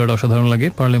কাছে মোজার্ট অসাধারণ লাগে,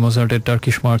 পারলে মোজার্টের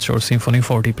টার্কিশ মার্চ ওর সিম্ফনি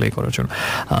 40 প্লে করার জন্য।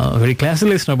 ভেরি ক্লাসি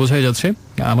লিস্টনার, বোঝাই যাচ্ছে,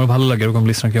 আমার ভালো লাগে এরকম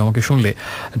লিস্টনার, কেউ আমাকে শুনলে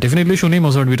ডেফিনেটলি শুনি।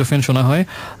 মোজার্ট, বিটোফেন শোনা হয়,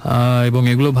 এবং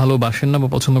এগুলো ভালোবাসেন না বা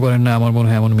পছন্দ করেন না, আমার মনে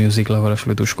হয় এমন মিউজিক লাভার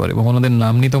আসলে দুষ্কর, এবং ওনাদের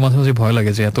নাম নিতে মাঝে মাঝে ভয়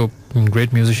লাগে যে এত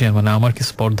গ্রেট মিউজিশিয়ান, মানে আমার কি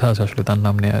স্পর্ধা আছে আসলে তার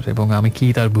নাম নেয়ার, এবং আমি কি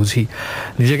তার বুঝি,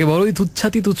 নিজেকে বড়ই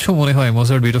তুচ্ছ মনে হয়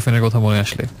মোজার্ট, বিটোফেনের কথা মনে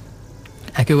আসলে,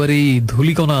 একেবারেই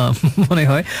ধুলিকণা মনে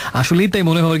হয়, আসলেই তাই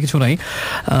মনে হওয়ার কিছু নাই।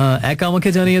 একা আমাকে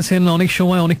জানিয়েছেন, অনেক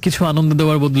সময় অনেক কিছু আনন্দ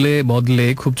দেওয়ার বদলে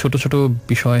খুব ছোট ছোট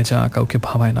বিষয় যা কাউকে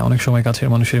ভাবায় না, অনেক সময় কাছের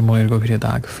মানুষের মনের গভীরে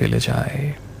দাগ ফেলে যায়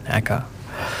একা।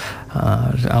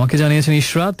 আর আমাকে জানিয়েছেন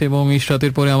ইশরাত, এবং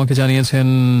ইশরাতের পরে আমাকে জানিয়েছেন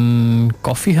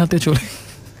কফি হাতে চলে।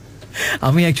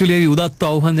 আমি অ্যাকচুয়ালি এই উদাত্ত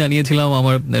আহ্বান জানিয়েছিলাম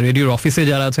আমার রেডিওর অফিসে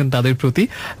যারা আছেন তাদের প্রতি,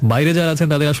 বাইরে যারা আছেন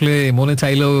তাদের আসলে মনে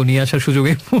চাইলেও নিয়ে আসার সুযোগ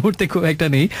এই মুহূর্তে খুব একটা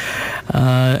নেই।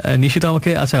 নিশিত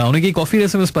আমাকে, আচ্ছা, অনেকেই কফির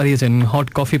SMS পাঠিয়েছেন, হট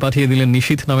কফি পাঠিয়ে দিলেন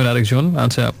নিশিত নামের আরেকজন।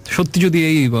 আচ্ছা, সত্যি যদি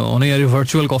এই অনেক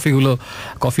ভার্চুয়াল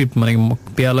কফি মানে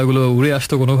পেয়ালাগুলো উড়ে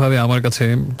আসতো কোনোভাবে, আমার কাছে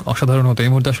অসাধারণ হতো। এই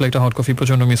মুহূর্তে আসলে একটা হট কফি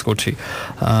প্রচণ্ড মিস করছি,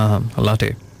 লাটে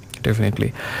ডেফিনেটলি।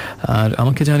 আর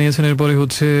আমাকে জানিয়েছেন এরপরে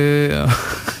হচ্ছে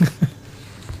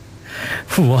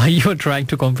why you are trying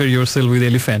to compare yourself with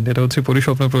elephant, এটা হচ্ছে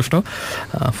পরিস্বপ্ন প্রশ্ন।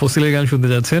 ফসিলের গান শুনতে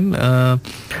যাচ্ছেন,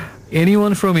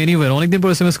 এনিওয়ান ফ্রম এনিওয়ার, অনেকদিন পর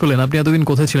SMS করলেন, আপনি এতদিন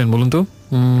কোথায় ছিলেন বলুন তো?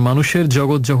 মানুষের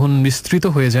জগৎ যখন বিস্তৃত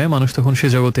হয়ে যায়, মানুষ তখন সে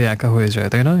জগতে একা হয়ে যায়,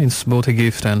 তাই না? It's both a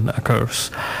gift and a curse.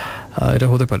 এটা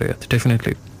হতে পারে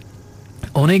ডেফিনেটলি।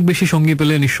 অনেক বেশি সঙ্গী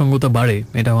পেলে নিঃসঙ্গতা বাড়ে,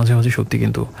 এটা মাঝে মাঝে সত্যি,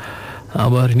 কিন্তু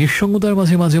আবার নিঃসঙ্গতার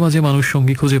মাঝে মাঝে মাঝে মানুষ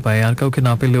সঙ্গী খুঁজে পায়, আর কাউকে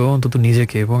না পেলেও অন্তত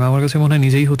নিজেকে, এবং আমার কাছে মনে হয়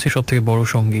নিজেই হচ্ছে সব থেকে বড়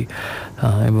সঙ্গী।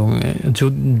 এবং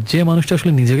যে মানুষটা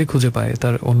আসলে নিজেকে খুঁজে পায়,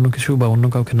 তার অন্য কিছু বা অন্য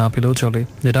কাউকে না পেলেও চলে,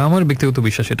 যেটা আমার ব্যক্তিগত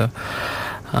বিশ্বাস। এটা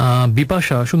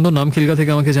বিপাশা, সুন্দর নাম, খিলগা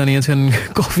থেকে আমাকে জানিয়েছেন,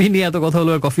 কফি নিয়ে এত কথা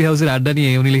হলো আর কফি হাউসের আড্ডা নিয়ে,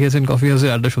 উনি লিখেছেন কফি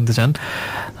হাউসের আড্ডা শুনতে চান।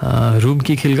 রুম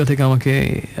কি খিলগা থেকে আমাকে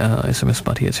SMS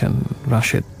পাঠিয়েছেন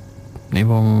রাশেদ,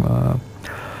 এবং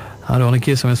আর অনেকে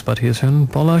SMS পাঠিয়েছেন।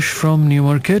 পলাশ ফ্রম নিউ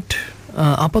মার্কেট,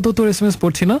 আপাতত SMS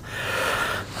পড়ছি না,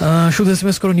 শুধু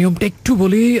SMS করার নিয়মটা একটু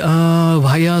বলি।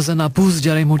 ভাইয়াস অ্যান্ড আপুস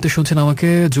যারা এই মুহূর্তে শুনছেন আমাকে,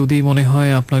 যদি মনে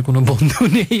হয় আপনার কোনো বন্ধু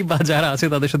নেই বা যারা আছে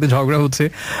তাদের সাথে ঝগড়া হচ্ছে,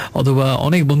 অথবা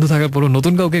অনেক বন্ধু থাকার পরও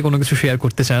নতুন কাউকে কোনো কিছু শেয়ার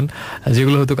করতে চান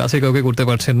যেগুলো হয়তো কাছে কাউকে করতে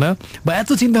পারছেন না, বা এত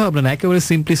চিন্তা ভাবনা না, একেবারে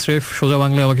সিম্পলি স্রেফ সোজা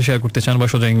বাংলায় আমাকে শেয়ার করতে চান বা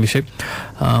সোজা ইংলিশে,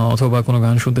 অথবা কোনো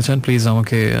গান শুনতে চান, প্লিজ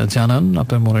আমাকে জানান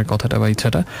আপনার মনের কথাটা বা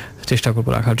ইচ্ছাটা, চেষ্টা করবো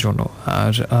রাখার জন্য।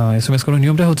 আর SMS করার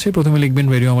নিয়মটা হচ্ছে, প্রথমে লিখবেন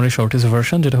রেডিও আমার শর্টেস্ট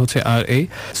ভার্সন, যেটা হচ্ছে RA,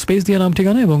 স্পেস দিয়ে নাম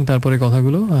ঠিকানা এবং তারপরে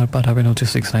কথাগুলো, আর পাঠাবেন হচ্ছে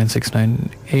 6969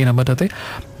 এই নাম্বারটাতে।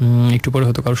 একটু পরে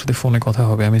হয়তো কারোর সাথে ফোনে কথা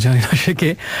হবে, আমি জানি না সে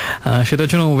কে, সেটার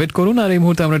জন্য ওয়েট করুন। আর এই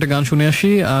মুহূর্তে আমরা একটা গান শুনে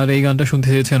আসি, আর এই গানটা শুনতে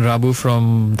চেয়েছেন Rabu from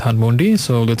Dhanmondi.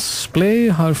 So let's play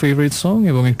her favourite song,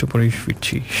 এবং একটু পরে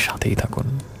ফিরছি, সাথেই থাকুন।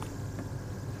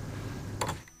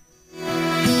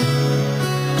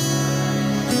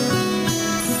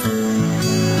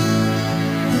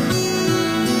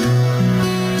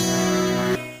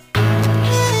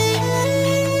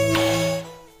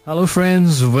 Hello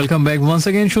friends, welcome back once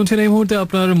again. শুনছেন এই মুহূর্তে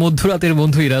আপনার মধ্যরাতের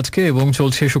বন্ধু ইরাজকে এবং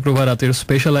চলছে শুক্রবার রাতের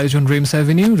স্পেশাল আয়োজন ড্রিমস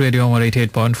অ্যাভিনিউ রেডিও আমার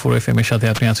 88.4 FM এর সাথে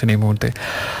আপনি আছেন এই মুহূর্তে।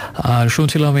 আর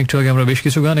শুনছিলাম একটু আগে আমরা বেশ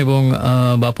কিছু গান এবং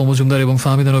বাপ্পা মজুমদার এবং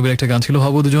ফাহমিদা নবীর একটা গান ছিল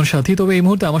হবো দুজন সাথী। তবে এই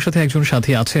মুহূর্তে আমার সাথে একজন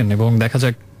সাথী আছেন এবং দেখা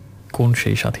যাক কোন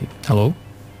সেই সাথী। Hello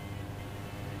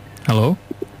hello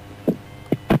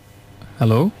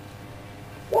hello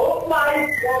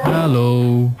hello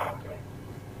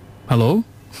hello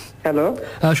hello,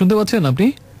 শুনতে পাচ্ছেন আপনি?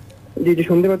 জি জি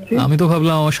শুনতে পাচ্ছি। আমি তো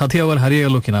ভাবলাম আমার সাথী আবার হারিয়ে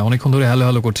গেল কিনা, অনেকক্ষণ ধরে হ্যালো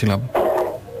হ্যালো করছিলাম।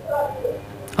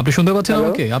 আপনি শুনতে পাচ্ছেন Hello?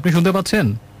 আমাকে? আপনি শুনতে পাচ্ছেন?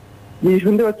 জি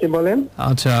শুনতে পাচ্ছি, বলেন।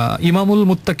 আচ্ছা, ইমামুল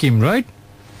মুত্তাকিম, রাইট?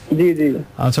 জি জি।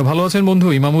 আচ্ছা, ভালো আছেন বন্ধু?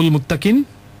 ইমামুল মুত্তাকিম।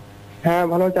 হ্যাঁ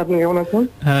ভালো আছি, আপনি কেমন আছেন?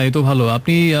 হ্যাঁ, এই তো ভালো।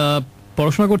 আপনি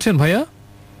পড়াশোনা করছেন ভাইয়া?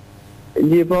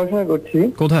 জি পড়াশোনা করছি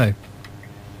কোথায়?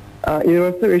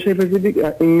 ইউনিভার্সিটি এশিয়া প্যাসিফিক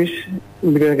ইংলিশ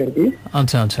বিভাগ আর কি।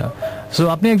 আচ্ছা আচ্ছা। সো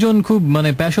আপনি একজন খুব মানে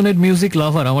প্যাশনেট মিউজিক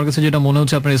লাভার, আমার কাছে যেটা মনে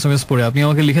হচ্ছে আপনার এসএমএস পড়ে। আপনি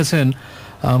আমাকে লিখেছেন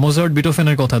মোজার্ট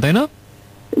বিটোফেনের কথা, তাই না?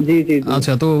 জি জি।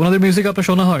 আচ্ছা, তো ওনাদের মিউজিক আপনার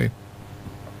শোনা হয়?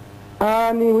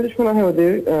 নিয়মিত শোনা হয়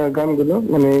ওদের গানগুলো,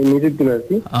 মানে মিউজিক গুলো আর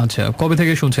কি। আচ্ছা, কবে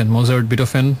থেকে শুনছেন মোজার্ট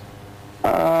বিটোফেন?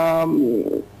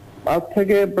 আজ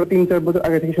থেকে প্রায় 3-4 বছর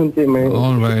আগে থেকে শুনছি, মানে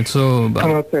অলরাইট। সো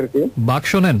শোনা হচ্ছে আর কি। বাক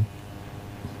শোনেন?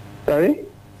 সরি,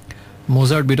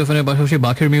 মোজার্ট বিটোফেনের পাশাপাশি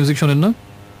বাকের মিউজিক শোনেন না?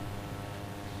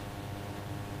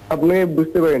 আপনি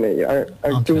বুঝতে পারি নাই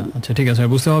একটু। আচ্ছা আচ্ছা, ঠিক আছে, আর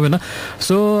বুঝতে হবে না।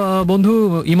 সো বন্ধু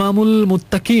ইমামুল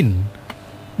মুত্তাকিন,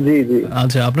 জি জি।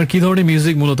 আচ্ছা আপনার কি ধরনের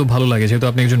মিউজিক মূলত ভালো লাগে? যেহেতু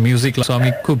আপনি একজন মিউজিক, আমি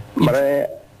খুব মানে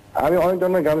আমি অনেক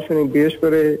ধরনের গান শুনি, বিশেষ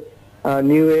করে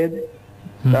নিউ এজ,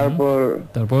 তারপর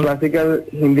ক্লাসিক্যাল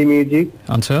হিন্দি মিউজিক,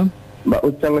 আচ্ছা, বা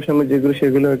উচ্চাঙ্গ সঙ্গীত যেগুলো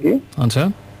সেগুলো আর কি। আচ্ছা,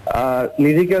 আর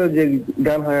লিরিক্যাল যে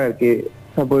গান হয় আর কি,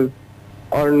 সাপোজ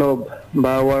অর্ণব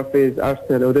বা ওয়ারফেজ,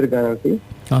 আর্টসেল, ওদের গান আর কি,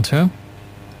 আচ্ছা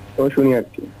তো শুনি আর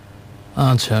কি।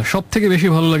 আচ্ছা, সব থেকে বেশি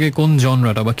ভালো লাগে কোন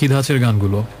জনরাটা বা কি ধাঁচের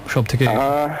গানগুলো সব থেকে?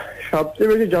 সবচেয়ে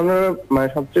বেশি জনরা, মানে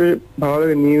সবচেয়ে ভালো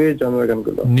লাগে নিউ এজ জনরা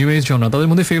গানগুলো। নিউ এজ জনরা, তাদের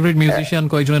মধ্যে ফেভারিট মিউজিশিয়ান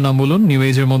কয়েকজনের নাম বলুন নিউ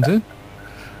এজের মধ্যে।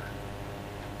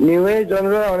 নিউ এজ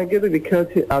জনরা অনেকে তো বিখ্যাত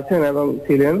আছেন এবং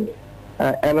ছিলেন।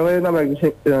 অ্যানোমের নাম একজন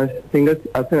সিঙ্গার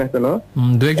আছেন এখনো।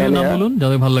 দু একজনের নাম বলুন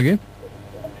যাদের ভালো লাগে।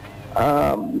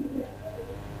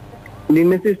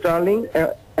 লিনেসি স্টার্লিং,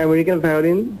 আমেরিকান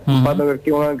ভায়োলিন বাদক আর কি,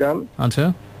 ওনার গান, আচ্ছা,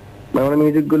 মানে ওনার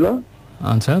মিউজিক গুলো।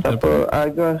 আচ্ছা, তারপর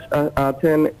আরেকজন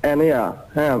আছেন অ্যানিয়া,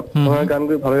 হ্যাঁ ওনার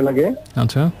গানগুলো ভালো লাগে।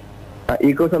 আচ্ছা,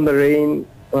 ইকোস অন দ্য রেইন,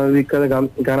 ওনার বিখ্যাত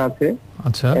গান আছে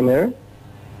আচ্ছা, অ্যানের,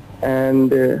 এন্ড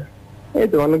এই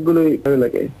তো অনেকগুলোই ভালো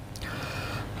লাগে।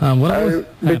 আর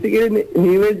বেসিক্যালি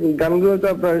নিউ এজ গানগুলো তো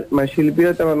আপনার মানে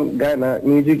শিল্পীরা তেমন গায় না,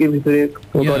 মিউজিকের ভিতরে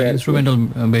করে ইনস্ট্রুমেন্টাল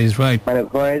বেস, রাইট? মানে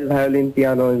ভয়েস, ভায়োলিন,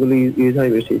 পিয়ানো এগুলো ইউজ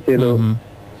হয় বেশি, সেলো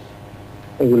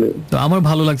এগুলো। তো আমার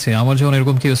ভালো লাগছে, আমার যখন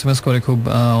এরকম কেউ এসএমএস করে খুব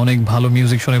অনেক ভালো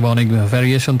মিউজিক শোনে বা অনেক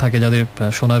ভ্যারিয়েশন থাকে যাদের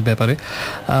শোনার ব্যাপারে,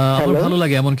 আমার ভালো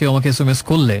লাগে এমন কেউ আমাকে এসএমএস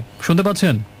করলে। শুনতে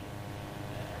পাচ্ছেন?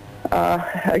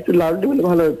 একটু লাউডলি বলে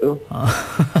ভালো হতো।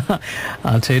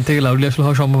 আচ্ছা, এর থেকে লাউডলি আসলে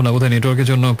হওয়া সম্ভব না, বোধহয় নেটওয়ার্কের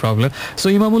জন্য প্রবলেম। সো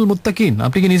ইমামুল মুত্তাকিন,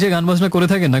 আপনি কি নিজে গান বাজনা করে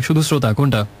থাকেন না শুধু শ্রোতা,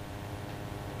 কোনটা?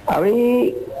 আমি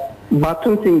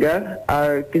বাথরুম সিঙ্গার আর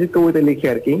কিছু কবিতা লিখি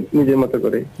আর কি নিজের মতো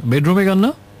করে। বেডরুমে গান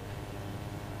না?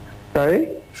 সরি,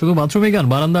 শুধু বাথরুমে গান?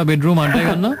 বারান্দা, বেডরুম, আড্ডায়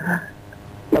গান না?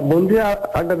 বন্ধু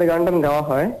আড্ডাতে গান টান গাওয়া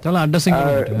হয়, তাহলে আড্ডা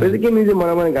সিঙ্গার। বেসিক্যালি নিজে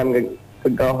মনে মনে গান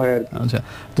গাওয়া হয় আর কি। আচ্ছা,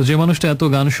 তো যে মানুষটা এত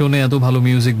গান শোনে, এত ভালো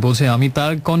মিউজিক বোঝে, আমি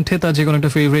তার কণ্ঠে তার যে কোনো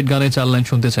একটা ফেভারিট গানের 4 লাইন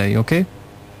শুনতে চাই। ওকে,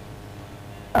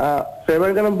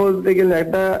 ফেভারিট গান বলতে গেলে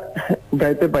একটা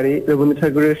গাইতে পারি, রবীন্দ্র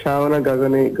ঠাকুরের শাওনা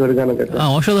গাগনে ঘর গান গাইতে।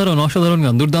 অসাধারণ অসাধারণ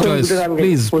গান, দুর্দান্ত।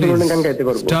 প্লিজ গান গাইতে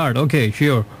পারবো। স্টার্ট। ওকে,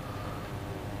 শিওর।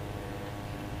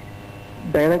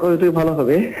 তাই না, কতটুকু ভালো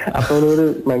হবে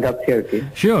আপনার গাচ্ছি আর কি।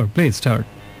 Sure, please start.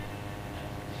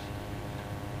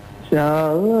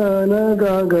 শাওনা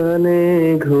গাগনে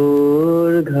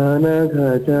ঘোর ঘানা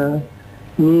ঘাটা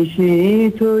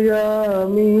নিশীথ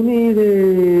যামিনী রে,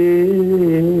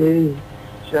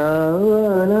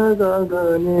 শাওনা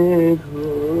গাগনে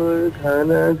ঘোর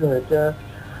ঘানা ঘাটা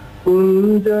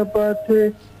কুঞ্জ পথে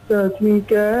সখী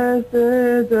कैसे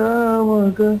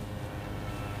जावगा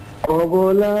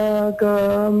অবলা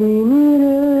কামিনী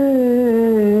রে,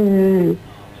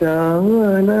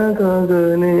 শাওনা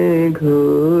গগনে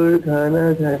ঘোর ঘানা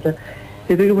ঘাটা।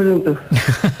 এটুকু পর্যন্ত।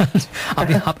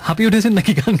 আপনি হাঁপিয়ে উঠেছেন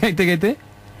নাকি গান গাইতে গাইতে?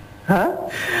 হ্যাঁ।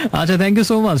 আচ্ছা, thank you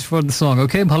so much for the song.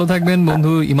 ওকে, ভালো থাকবেন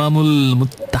বন্ধু ইমামুল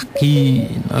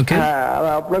মুত্তাকিন। ওকে,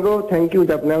 আপনাকেও থ্যাংক ইউ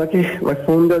যে আপনি আমাকে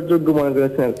ফোন দেওয়ার যোগ্য মনে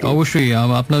করেছেন। অবশ্যই,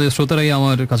 আপনাদের শ্রোতারাই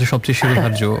আমার কাছে সবচেয়ে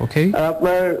শিরোধার্য। ওকে,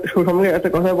 আপনার সম্পর্কে একটা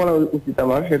কথা বলা উচিত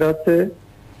আমার, সেটা হচ্ছে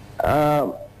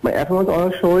মানে এখন তো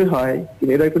অনেক সময় হয়,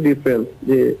 কিন্তু এটা একটু ডিফারেন্স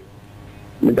যে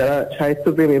যারা সাহিত্য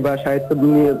প্রেমী বা সাহিত্য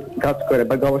নিয়ে কাজ করে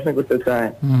বা গবেষণা করতে চায়,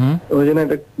 ওই জন্য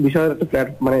একটা বিশাল একটা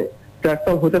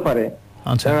প্ল্যাটফর্ম হতে পারে।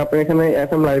 আচ্ছা, আপনার এখানে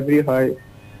এফএম লাইব্রেরি হয়,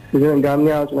 বিভিন্ন গান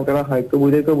নিয়ে আলোচনা করা হয়,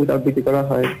 কবিতা আবৃত্তি করা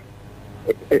হয়।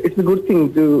 It's a good thing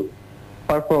to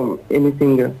perform any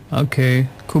singer. ওকে,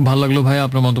 খুব ভালো লাগলো ভাই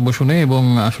আপনার মন্তব্য শুনে, এবং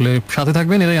আসলে সাথে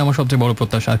থাকবেন এটাই আমার সবচেয়ে বড়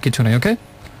প্রত্যাশা, আর কিছু নেই। ওকে,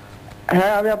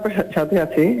 হ্যাঁ আমি আপনার সাথে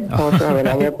আছি, সমস্যা হবে না,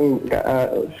 আমি আপনি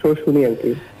শো শুনি আর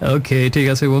কি। ওকে ঠিক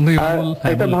আছে বন্ধু।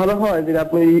 এটা ভালো হয় যে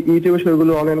আপনি ইউটিউবে শো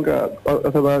গুলো অনলাইন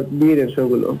অথবা বিয়ের শো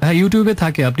গুলো, হ্যাঁ ইউটিউবে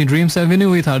থাকে, আপনি ড্রিমস অ্যাভিনিউ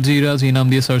উইথ আরজি ইরাজ এই নাম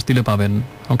দিয়ে সার্চ দিলে পাবেন।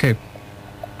 ওকে,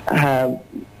 হ্যাঁ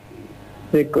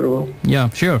চেক করবো। Yeah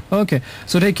sure. ওকে,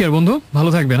 সো টেক কেয়ার বন্ধু, ভালো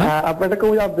থাকবেন। আপনি একটা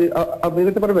কবিতা আপনি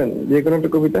দিতে পারবেন, যে কোনো একটা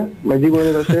কবিতা মানে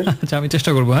জীবনের রসের? আচ্ছা, আমি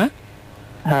চেষ্টা করবো।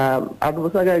 হ্যাঁ, 8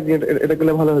 বছর আগে একদিন এটা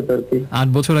করলে ভালো হতো আর কি। 8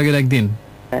 বছর আগের একদিন?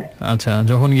 আচ্ছা,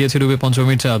 যখন গিয়েছে ডুবে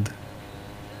পঞ্চমীর চাঁদ।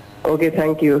 ওকে,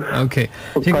 থ্যাংক ইউ। ওকে,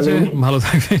 ঠিক আছে, ভালো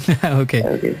থাকবেন। ওকে,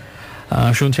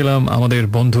 শুনছিলাম আমাদের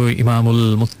বন্ধু ইমামুল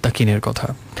মুত্তাকিনের কথা।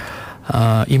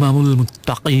 ইমামুল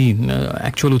মুত্তাকিন,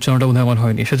 অ্যাকচুয়াল উচ্চারণটা বোধহয় আমার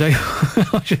হয়নি, সে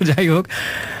যাই হোক,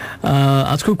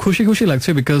 আজ খুব খুশি খুশি লাগছে,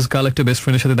 বিকজ কাল একটা বেস্ট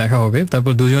ফ্রেন্ডের সাথে দেখা হবে,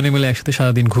 তারপর দুজনে মিলে একসাথে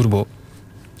সারাদিন ঘুরবো,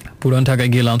 পুরান ঢাকায়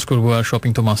গিয়ে লাঞ্চ করবো, আর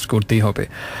শপিং তো মাস্ট করতেই হবে,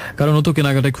 কারণ ও তো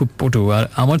কেনাকাটায় খুব পটু, আর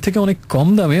আমার থেকে অনেক কম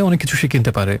দামে অনেক কিছু সে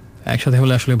কিনতে পারে। একসাথে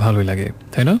হলে আসলে ভালোই লাগে,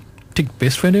 তাই না? ঠিক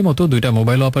বেস্ট ফ্রেন্ডের মতো দুইটা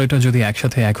মোবাইল অপারেটর যদি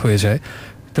একসাথে এক হয়ে যায়,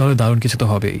 তাহলে দারুণ কিছু তো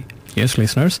হবেই। ইয়েস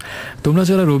লিসনার্স, তোমরা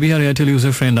যারা রবি আর এয়ারটেল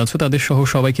ইউজার ফ্রেন্ড আছো, তাদের সহ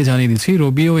সবাইকে জানিয়ে দিচ্ছি,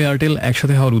 রবি ও এয়ারটেল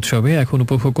একসাথে হওয়ার উৎসবে এখন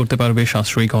উপভোগ করতে পারবে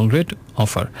সাশ্রয়ী কল রেট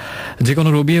অফার, যে কোনো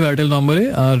রবি ও এয়ারটেল নম্বরে,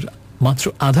 আর মাত্র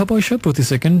আধা পয়সা প্রতি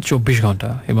সেকেন্ড 24 ঘন্টা।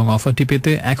 এবং অফারটি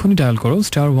পেতে এখনই ডায়াল করো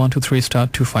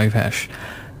 *123*25#,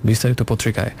 বিস্তারিত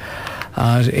পত্রিকায়।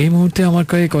 আর এই মুহূর্তে আমার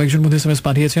কয়েকজন মধ্যে SMS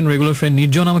পাঠিয়েছেন। রেগুলার ফ্রেন্ড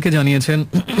নির্জন আমাকে জানিয়েছেন,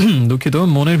 দুঃখিত,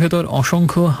 মনের ভেতর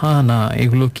অসংখ্য হ্যাঁ না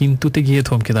এগুলো কিন্তুতে গিয়ে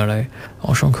থমকে দাঁড়ায়,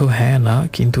 অসংখ্য হ্যাঁ না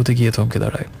কিন্তুতে গিয়ে থমকে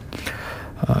দাঁড়ায়,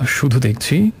 শুধু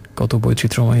দেখছি কত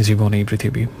বৈচিত্র্যময় জীবন এই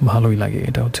পৃথিবী, ভালোই লাগে,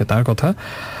 এটা হচ্ছে তার কথা।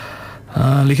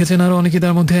 লিখেছেন আরো অনেকে,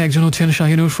 তার মধ্যে একজন হচ্ছেন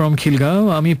শাহিনুর ফ্রম খিলগাঁও।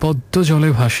 আমি পদ্ম জলে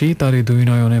ভাসি, তার এই 2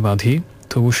 নয়নে বাঁধি,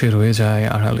 তবু সে রয়ে যায়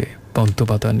আড়ালে পদ্ম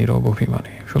পাতার নীরব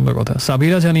অভিমানে। সুন্দর কথা।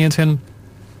 সাবিরা জানিয়েছেন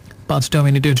 5টা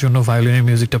মিনিটের জন্য ভায়োলিনের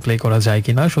মিউজিকটা প্লে করা যায়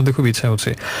কিনা, শুনতে খুব ইচ্ছা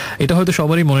হচ্ছে। এটা হয়তো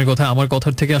সবারই মনের কথা, আমার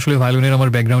কথার থেকে আসলে ভায়োলিনের আমার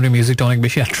ব্যাকগ্রাউন্ডের মিউজিকটা অনেক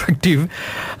বেশি অ্যাট্রাকটিভ।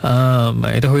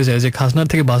 এটা হয়ে যায় যে খাজনার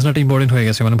থেকে বাজনাটা ইম্পর্টেন্ট হয়ে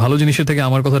গেছে, মানে ভালো জিনিসের থেকে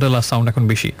আমার কথাটা লাস্ট সাউন্ড এখন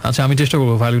বেশি। আচ্ছা, আমি চেষ্টা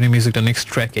করবো ভায়োলিনের মিউজিকটা নেক্সট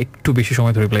ট্র্যাক একটু বেশি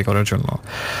সময় ধরে প্লে করার জন্য।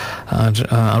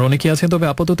 আর অনেকেই আছেন, তবে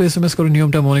আপাতত SMS করে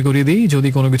নিয়মটা মনে করিয়ে দিই, যদি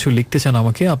কোনো কিছু লিখতে চান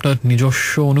আমাকে, আপনার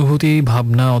নিজস্ব অনুভূতি,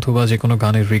 ভাবনা, অথবা যে কোনো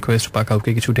গানের রিকোয়েস্ট বা কাউকে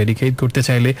কিছু ডেডিকেট করতে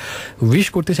চাইলে, উইশ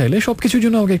করতে চাইলে, সব কিছুর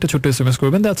জন্য আমাকে একটা ছোট্ট SMS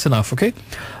করবেন, দ্যাটস এনাফ। ওকে,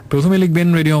 প্রথমে লিখবেন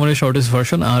radio আমারের shortest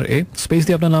version RA, space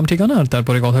দিয়ে আপনার নাম, ঠিকানা, আর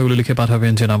তারপরে কথাগুলো লিখে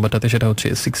পাঠাবেন যে নাম্বারটাতে, সেটা হচ্ছে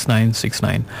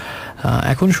 6969।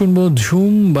 এখন শুনবো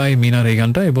ঝুম বাই মিনার এই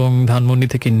গানটা, এবং ধানমন্ডি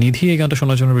থেকে নিধি এই গানটা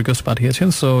শোনার জন্য রিকোয়েস্ট পাঠিয়েছেন।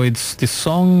 So it's this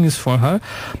song is for her.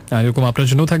 আর এরকম আপনার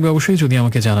জন্যও থাকবে অবশ্যই, যদি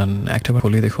আমাকে জানান, একটাবার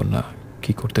বলে দেখুন না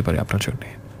কি করতে পারে আপনার জন্য।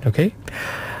 ওকে,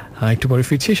 একটু পরে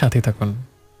ফিরছি, সাথে থাকুন।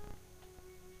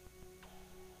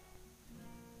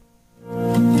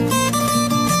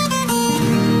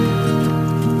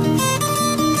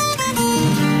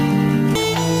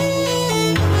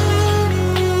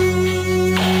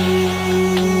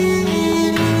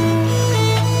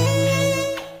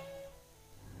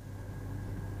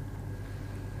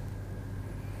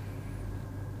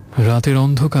 রাতের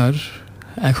অন্ধকার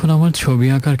এখন আমার ছবি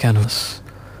আঁকার ক্যানভাস,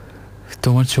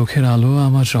 তোমার চোখের আলো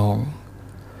আমার রং।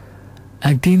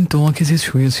 একদিন তোমাকে যে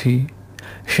ছুঁয়েছি,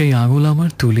 সেই আঙুল আমার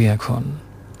তুলি এখন।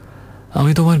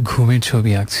 আমি তোমার ঘুমের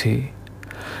ছবি আঁকছি,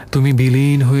 তুমি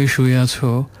বিলীন হয়ে শুয়ে আছো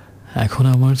এখন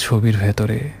আমার ছবির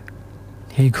ভেতরে।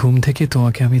 এই ঘুম থেকে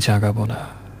তোমাকে আমি জাগাবো না।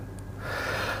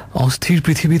 অস্থির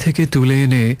পৃথিবী থেকে তুলে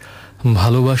এনে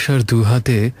ভালোবাসার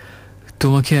দুহাতে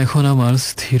তোমাকে এখন আমার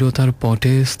স্থিরতার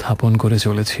পটে স্থাপন করে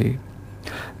চলেছি।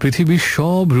 পৃথিবীর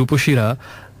সব রূপসীরা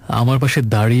আমার পাশে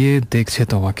দাঁড়িয়ে দেখছে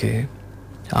তোমাকে।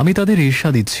 আমি তাদের ঈর্ষা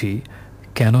দিচ্ছি,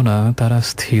 কেননা তারা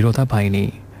স্থিরতা পায়নি।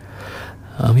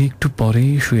 আমি একটু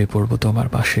পরেই শুয়ে পড়ব তোমার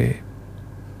পাশে,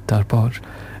 তারপর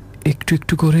একটু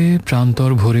একটু করে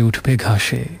প্রান্তর ভরে উঠবে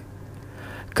ঘাসে।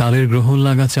 কালের গ্রহণ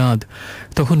লাগা চাঁদ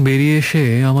তখন বেরিয়ে এসে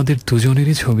আমাদের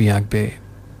দুজনেরই ছবি আঁকবে।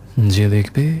 যে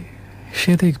দেখবে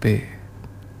সে দেখবে।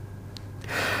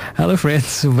 Hello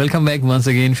friends, welcome back once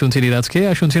again. শুনছেন ইরাজকে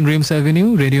আর শুনছেন ড্রিমস অ্যাভিনিউ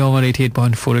রেডিও আমার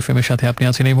 88.4 FM এর সাথে আপনি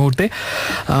আছেন এই মুহূর্তে।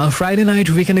 Friday night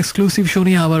weekend exclusive show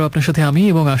নিয়ে আবার আপনার সাথে আমি,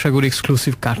 এবং আশা করি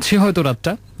এক্সক্লুসিভ কাটছে হয়তো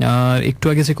রাতটা। আর একটু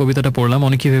আগে যে কবিতাটা পড়লাম,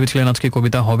 অনেকেই ভেবেছিলেন আজকে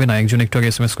কবিতা হবে না। একজন একটু আগে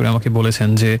SMS করে আমাকে বলেছেন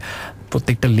যে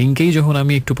প্রত্যেকটা লিঙ্কেই যখন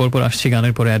আমি একটু পর পর আসছি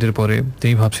গানের পরে, অ্যাডের পরে,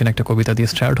 তিনি ভাবছেন একটা কবিতা দিয়ে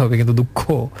স্টার্ট হবে, কিন্তু দুঃখ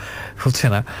হচ্ছে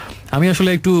না। আমি আসলে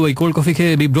একটু ওই কোল্ড কফি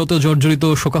খেয়ে বিব্রত, জর্জরিত,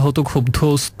 শোকাহত, ক্ষুব্ধ,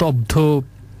 স্তব্ধ,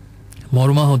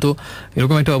 মর্মা হতো,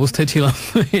 এরকম একটা অবস্থায় ছিলাম।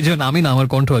 এই জন্য আমি না, আমার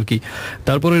কণ্ঠ আর কি।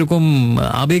 তারপর এরকম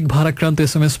আবেগ ভারাক্রান্ত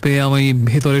SMS পেয়ে আমি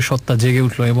ভেতরের সত্তা জেগে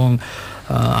উঠলো, এবং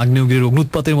আগ্নেয়গিরির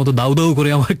অগ্নুৎপাতের মতো দাউ দাউ করে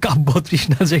আমার কাব্য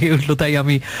তৃষ্ণা জেগে উঠলো। তাই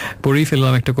আমি পড়েই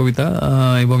ফেললাম একটা কবিতা,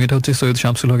 এবং এটা হচ্ছে সৈয়দ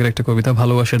শামসুল হকের একটা কবিতা,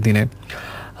 ভালোবাসার দিনে।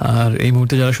 আর এই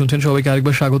মুহূর্তে যারা শুনছেন সবাইকে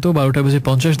আরেকবার স্বাগত।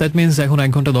 12:50, দ্যাট মিনস এখন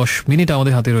 1 ঘন্টা 10 মিনিট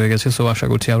আমাদের হাতে রয়ে গেছে। সো আশা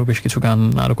করছি আরও বেশ কিছু গান,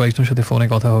 আরও কয়েকজনের সাথে ফোনে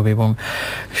কথা হবে, এবং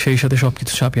সেই সাথে সব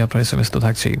কিছু ছাপিয়ে আপনার SMS তো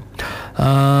থাকছেই।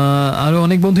 আরও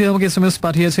অনেক বন্ধুই আমাকে SMS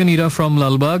পাঠিয়েছেন। ইরা ফ্রম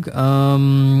লালবাগ,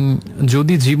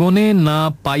 যদি জীবনে না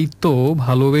পাইতো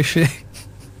ভালোবেসে,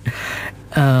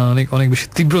 অনেক অনেক বেশি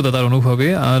তীব্রতা তার অনুভবে।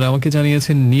 আর আমাকে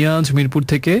জানিয়েছেন নিয়াজ মিরপুর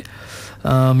থেকে,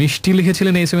 মিষ্টি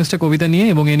লিখেছিলেন এই এসএমএসটা কবিতা নিয়ে,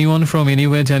 এবং এনিওয়ান ফ্রম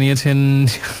এনিওয়্যার জানিয়েছেন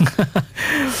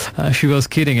শি ওয়াজ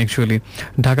কিডিং অ্যাকচুয়ালি,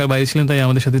 ঢাকার বাইরে ছিলেন তাই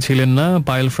আমাদের সাথে ছিলেন না।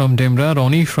 পায়েল ফ্রম ডেমরা,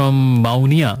 রনি ফ্রম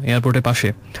বাউনিয়া এয়ারপোর্টের পাশে,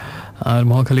 আর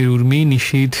মহাখালীর উর্মি,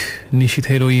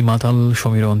 নিশীথের ওই মাতাল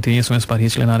সমীরণ, তিনি এসএমএস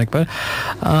পাঠিয়েছিলেন আরেকবার।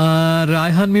 আর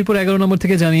রায়হান মিরপুর 11 নম্বর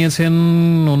থেকে জানিয়েছেন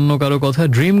অন্য কারো কথা।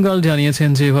 ড্রিম গার্ল জানিয়েছেন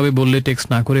যে এভাবে বললে টেক্সট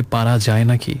না করে পারা যায়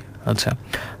নাকি। আচ্ছা,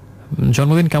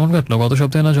 জন্মদিন কেমন কাটলো? গত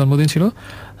সপ্তাহে না জন্মদিন ছিল?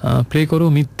 প্লে করো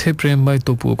মিথ্যে প্রেম বাই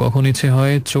তপু, কখন ইচ্ছে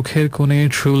হয়, চোখের কোণে,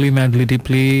 truly madly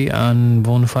deeply, and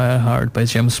বোনফায়ার heart by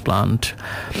James plant,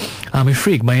 আমি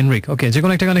ফ্রিক বাই এনরিক। ওকে, যে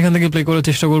কোনো একটা গান এখান থেকে প্লে করার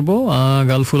চেষ্টা করবো।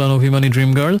 গার্লফুলান অভিমানী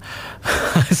ড্রিম গার্ল,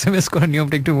 SMS করার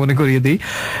নিয়মটা একটু মনে করিয়ে দিই।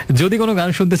 যদি কোনো গান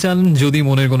শুনতে চান, যদি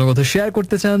মনের কোনো কথা শেয়ার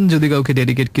করতে চান, যদি কাউকে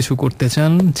ডেডিকেট কিছু করতে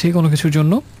চান, যে কোনো কিছুর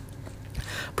জন্য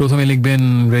প্রথমে লিখবেন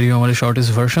রেডিও আমাদের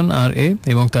শর্টেস্ট ভার্সন আর এ,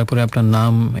 এবং তারপরে আপনার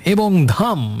নাম এবং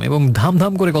ধাম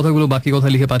ধাম করে কথাগুলো, বাকি কথা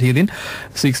লিখে পাঠিয়ে দিন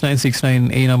 6969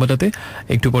 এই নাম্বারটাতে।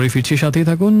 একটু পরে ফিরছি, সাথেই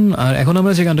থাকুন। আর এখন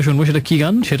আমরা যে গানটা শুনবো সেটা কি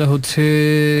গান? সেটা হচ্ছে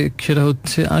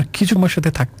আর কিছু আমার সাথে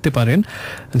থাকতে পারেন,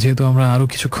 যেহেতু আমরা আরও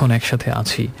কিছুক্ষণ একসাথে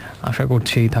আছি। আশা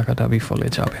করছি এই থাকাটা বিফলে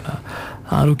যাবে না।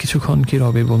 আরও কিছুক্ষণ কি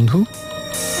রবে বন্ধু?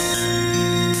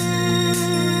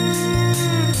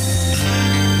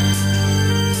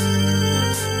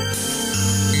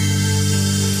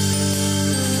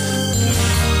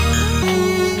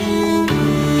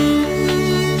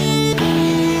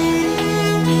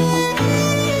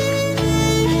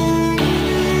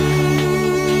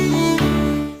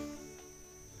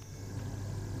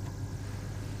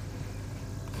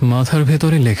 মাথার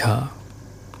ভেতরে লেখা,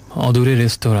 অদূরে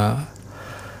রেস্তোরাঁ,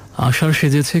 আশার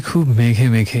সেজেছে খুব মেঘে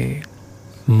মেঘে,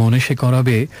 মনে সে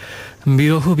করাবে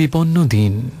বিরহ বিপন্ন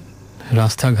দিন,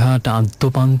 রাস্তাঘাট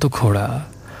আদ্যপান্ত খোঁড়া,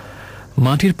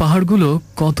 মাটির পাহাড়গুলো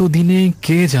কত দিনে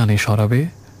কে জানে সরাবে।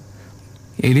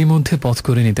 এরই মধ্যে পথ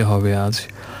করে নিতে হবে আজ,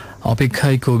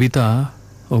 অপেক্ষায় কবিতা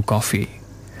ও কফি।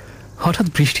 হঠাৎ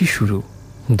বৃষ্টি শুরু,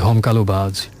 ধমকালো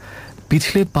বাজ,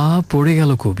 পিছলে পা পড়ে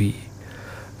গেল কবি,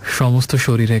 সমস্ত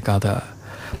শরীরে কাদা।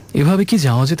 এভাবে কি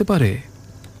যাওয়া যেতে পারে?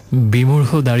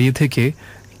 বিমূঢ় দাঁড়িয়ে থেকে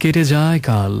কেটে যায়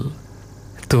কাল,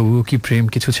 তবুও কি প্রেম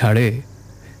কিছু ছাড়ে?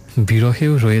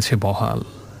 বিরহেও রয়েছে বহাল।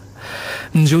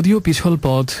 যদিও পিছল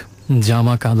পথ,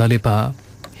 জামা কাদালে পা,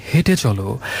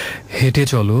 হেঁটে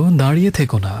চলো, দাঁড়িয়ে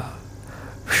থেকো না।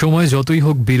 সময় যতই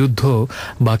হোক বিরুদ্ধ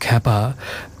বা খ্যাপা,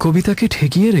 কবিতাকে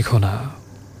ঠেকিয়ে রেখো না।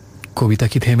 কবিতা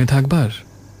কি থেমে থাকবার?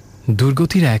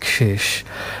 দুর্গতির এক শেষ,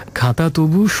 খাতা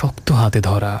তবু শক্ত হাতে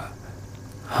ধরা।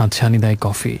 হাতছানি দেয়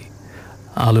কফি,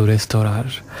 আলো রেস্তোরাঁর,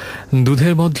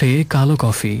 দুধের বদলে কালো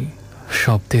কফি,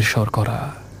 শব্দের শর্করা।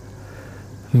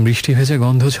 বৃষ্টি ভেজা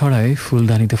গন্ধ ছড়ায়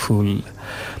ফুলদানিতে ফুল,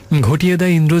 ঘটিয়ে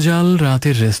দেয় ইন্দ্রজাল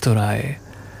রাতের রেস্তোরাঁয়।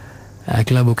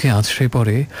 একলা বুকে আছড়ে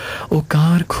পড়ে ও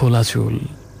কার খোলা চুল।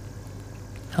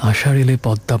 আষাঢ় এলে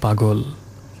পদ্মা পাগল,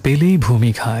 পেলেই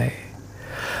ভূমি খায়।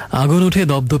 আগুন উঠে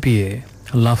দপদপিয়ে,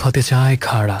 লাফাতে চায়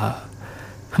খাড়া।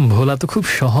 ভোলা তো খুব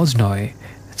সহজ নয়,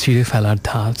 চিড়ে ফেলার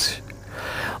ধাঁচ।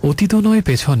 অতীত নয়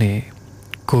পেছনে,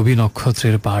 কবি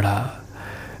নক্ষত্রের পাড়া।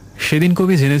 সেদিন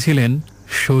কবি জেনেছিলেন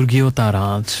স্বর্গীয় তার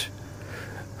আঁচ।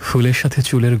 ফুলের সাথে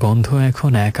চুলের গন্ধ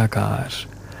এখন একাকার,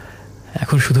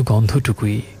 এখন শুধু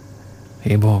গন্ধটুকুই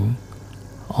এবং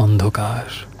অন্ধকার।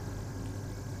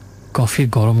 কফির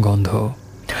গরম গন্ধ,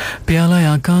 পেয়ালায়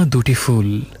আঁকা দুটি ফুল,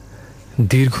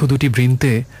 দীর্ঘ দুটি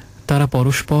বৃন্তে তারা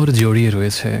পরস্পর জড়িয়ে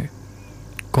রয়েছে।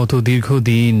 কত দীর্ঘ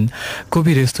দিন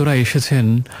কবি রেস্তোরাঁ এসেছেন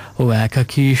ও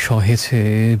একাকী সহেছে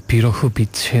বিরহ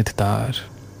বিচ্ছেদ তার।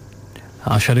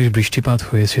 আষাঢ়ের বৃষ্টিপাত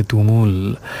হয়েছে তুমুল,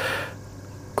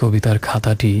 কবিতার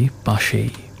খাতাটি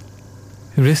পাশেই।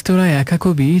 রেস্তোরাঁয় একা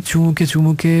কবি চুমুকে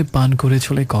চুমুকে পান করে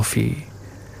চলে কফি।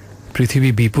 পৃথিবী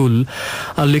বিপুল,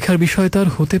 আর লেখার বিষয় তার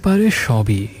হতে পারে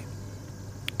সবই,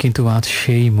 কিন্তু আজ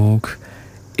সেই মুখ,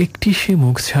 একটি সে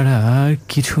মুখ ছাড়া আর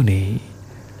কিছু নেই।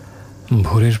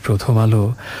 ভোরের প্রথম আলো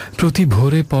প্রতি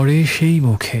ভোরে পড়ে সেই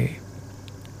মুখে,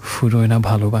 ফুরোয় না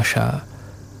ভালোবাসা,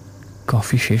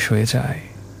 কফি শেষ হয়ে যায়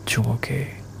চুমুকে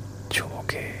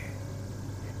চুমুকে।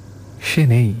 সে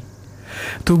নেই,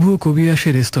 তবুও কবি আসে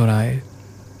রেস্তোরাঁয়,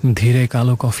 ধীরে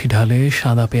কালো কফি ঢালে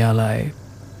সাদা পেয়ালায়।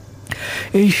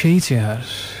 এই সেই চেয়ার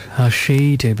আর সেই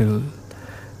টেবিল,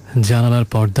 জানালার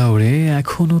পর্দা ওড়ে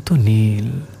এখনো তো নীল,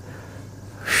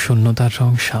 শূন্যতার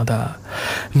রং সাদা,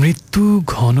 মৃত্যু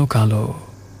ঘন কালো,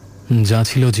 যা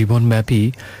ছিল জীবনব্যাপী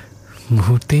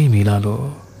মুহূর্তেই মিলালো।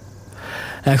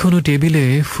 এখনো টেবিলে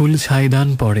ফুল ছাইদান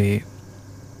পড়ে,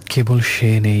 কেবল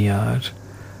সে নেই আর,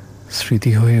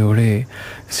 স্মৃতি হয়ে ওড়ে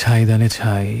ছাইদানে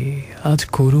ছাই আজ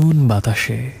করুণ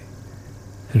বাতাসে।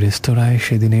 রেস্তোরাঁয়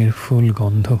সেদিনের ফুল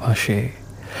গন্ধ ভাসে,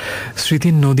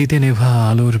 স্মৃতির নদীতে নেভা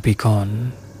আলোর বিকন,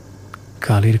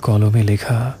 কালির কলমে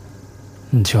লেখা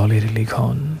জলের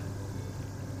লিখন।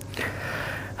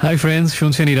 হাই ফ্রেন্ডস,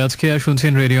 শুনছেন ইরাজকে আর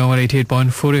শুনছেন রেডিও আমার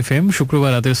 88.4 FM।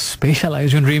 শুক্রবার রাতের স্পেশাল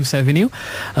আয়োজন ড্রিমস অ্যাভিনিউ।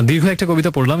 দীর্ঘ একটা কবিতা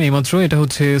পড়লাম এইমাত্র। এটা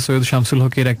হচ্ছে সৈয়দ শামসুল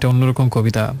হকের একটা অন্যরকম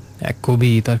কবিতা। এক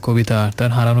কবি তার কবিতা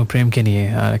তার হারানো প্রেমকে নিয়ে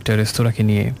আর একটা রেস্তোরাঁকে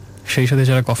নিয়ে, সেই সাথে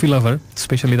যারা কফি লাভার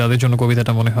স্পেশালি তাদের জন্য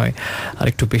কবিতাটা মনে হয় আর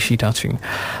একটু বেশি টাচিং।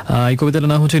 এই কবিতাটার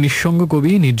নাম হচ্ছে নিঃসঙ্গ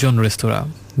কবি নির্জন রেস্তোরাঁ।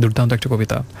 দুর্দান্ত একটা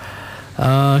কবিতা।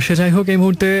 সে যাই হোক, এই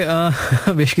মুহূর্তে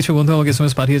বেশ কিছু বন্ধু আমাকে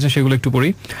SMS পাঠিয়েছেন, সেগুলো একটু পড়ি।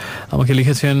 আমাকে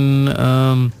লিখেছেন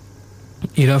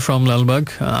ইরা ফ্রম লালবাগ।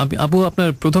 আপু, আপনার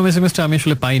প্রথম SMS-টা আমি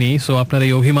আসলে পাইনি, সো আপনার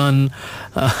এই অভিমান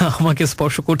আমাকে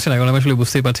স্পর্শ করছে না, কারণ আমি আসলে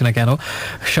বুঝতেই পারছি না কেন।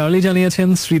 শার্লি জানিয়েছেন,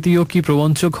 স্মৃতিও কি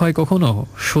প্রবঞ্চক হয় কখনো,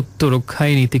 সত্য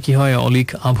রক্ষায় নীতি কি হয় অলিক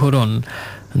আভরণ,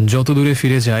 যত দূরে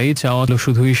ফিরে যাই চাওয়া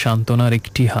শুধুই সান্ত্বনার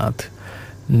একটি হাত,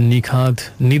 নিখাদ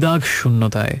নিদাগ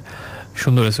শূন্যতায়।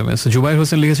 সুন্দর SMS। জুবাইর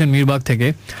হোসেন লিখেছেন মিরবাগ থেকে,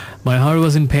 My heart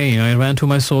was in pain. I ran to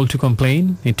my soul to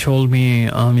complain. It told me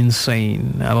I'm insane.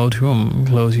 About whom?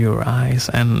 Close your eyes.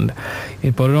 And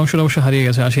এর পরের অংশটা অবশ্য হারিয়ে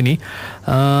গেছে, আসেনি।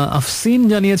 আফসিন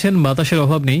জানিয়েছেন, বাতাসের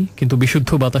অভাব নেই, কিন্তু বিশুদ্ধ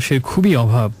বাতাসের খুবই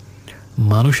অভাব।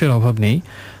 মানুষের অভাব নেই,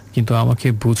 কিন্তু আমাকে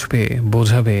বুঝবে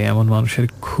বোঝাবে এমন মানুষের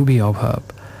খুবই অভাব।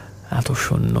 এত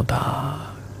শূন্যতা,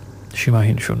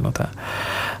 সীমাহীন শূন্যতা।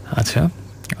 আচ্ছা,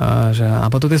 আর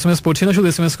আপাতত SMS পড়ছি না, শুধু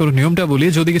SMS করুন। নিয়মটা বলি,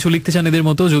 যদি কিছু লিখতে চান এদের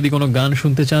মতো, যদি কোনো গান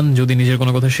শুনতে চান, যদি নিজের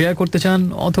কোনো কথা শেয়ার করতে চান,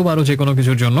 অথবা আরও যে কোনো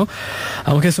কিছুর জন্য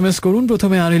আমাকে SMS করুন।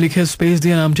 প্রথমে আরে লিখে স্পেস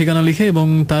দিয়ে নাম ঠিকানা লিখে এবং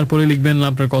তারপরে লিখবেন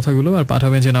আপনার কথাগুলো, আর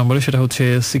পাঠাবেন যে নাম্বারে, সেটা হচ্ছে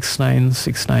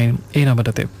 6969 এই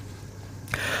নাম্বারটাতে।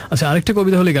 আচ্ছা, আরেকটা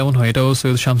কবিতা হলে কেমন হয়? এটাও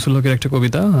সৈয়দ শামসুল হকের একটা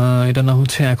কবিতা। এটা না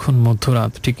হচ্ছে এখন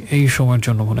মধ্যরাত, ঠিক এই সময়ের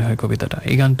জন্য মনে হয় কবিতাটা।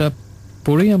 এই গানটা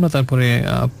পড়েই আমরা তারপরে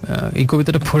এই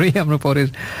কবিতাটা পড়েই আমরা পরের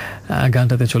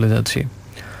গানটাতে চলে যাচ্ছি।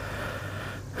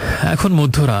 এখন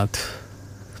মধ্যরাত,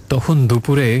 তখন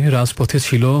দুপুরে রাজপথে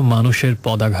ছিল মানুষের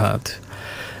পদাঘাত,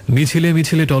 মিছিলে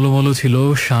মিছিলে টলমল ছিল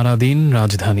সারাদিন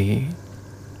রাজধানী।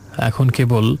 এখন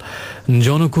কেবল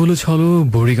জনকুল ছল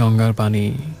বুড়িগঙ্গার পানি,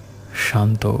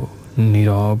 শান্ত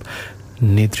নীরব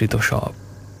নিদ্রিত সব।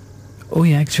 ওই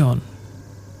একজন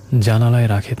জানালায়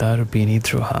রাখে তার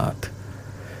বিনিদ্র হাত।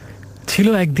 ছিল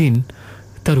একদিন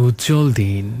তার উজ্জ্বল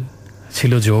দিন,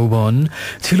 ছিল যৌবন,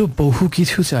 ছিল বহু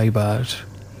কিছু চাইবার।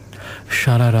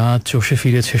 সারা রাত চষে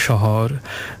ফিরেছে শহর,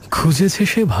 খুঁজেছে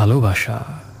সে ভালোবাসা,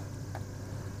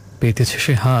 পেতেছে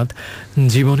সে হাত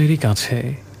জীবনেরই কাছে।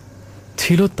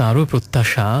 ছিল তারও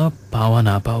প্রত্যাশা পাওয়া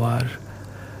না পাওয়ার।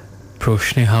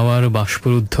 প্রশ্নে হাওয়ার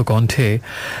বাষ্পরুদ্ধ কণ্ঠে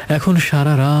এখন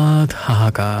সারা রাত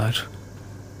হাহাকার।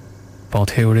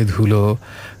 পথে ওড়ে ধুলো,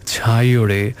 ছাই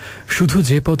ওড়ে, শুধু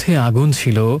যে পথে আগুন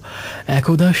ছিল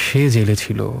একদা সে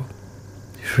জ্বেলেছিল।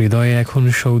 হৃদয়ে এখন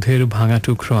সৌধের ভাঙা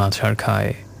টুকরো আছাড়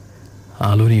খায়।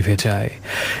 আলো নিভে যায়,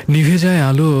 নিভে যায়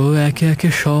আলো একে একে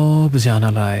সব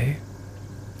জানালায়।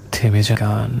 থেমে যায়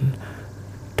গান,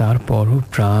 তারপরও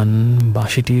প্রাণ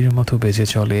বাঁশিটির মতো বেজে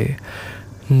চলে,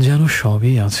 যেন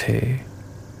সবই আছে,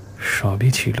 সবই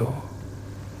ছিল।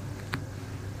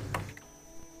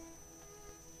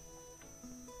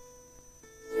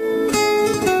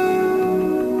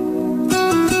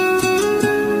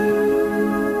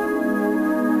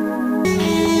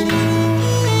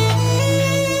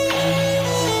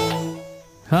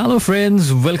 Hello friends,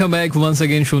 welcome back once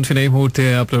again. শুনছেন এই মুহূর্তে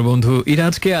আপনার বন্ধু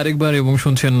ইরাজকে আরেকবার, এবং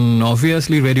শুনছেন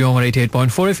অবভিয়াসলি রেডিও আমার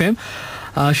 88.4 FM।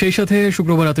 সেই সাথে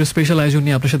শুক্রবার রাতের স্পেশাল আয়োজন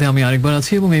নিয়ে আপনার সাথে আমি আরেকবার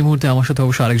আছি, এবং এই মুহূর্তে আমার সাথে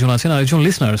অবশ্যই আরেকজন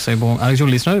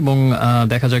লিসনার, এবং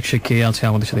দেখা যাক সে কে আছে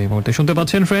আমাদের সাথে এই মুহূর্তে। শুনতে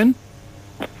পাচ্ছেন ফ্রেন্ড?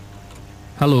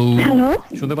 হ্যালো হ্যালো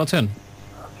শুনতে পাচ্ছেন?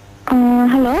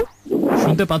 হ্যালো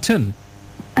শুনতে পাচ্ছেন?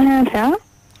 হ্যাঁ ভাইয়া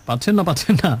পাচ্ছেন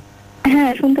না?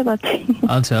 হ্যাঁ শুনতে পাচ্ছি।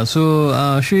 আচ্ছা, সো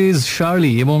শি ইজ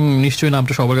শার্লি এবং নিশ্চয়ই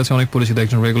নামটা সবার কাছে অনেক পরিচিত,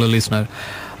 একজন রেগুলার লিসনার।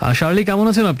 শার্লি, কেমন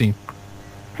আছেন আপনি?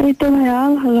 এই তো ভাইয়া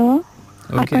ভালো।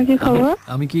 ওকে, আপনার কি খবর?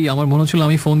 আমার মনে হচ্ছিল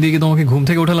আমি ফোন দিয়ে কি তোমাকে ঘুম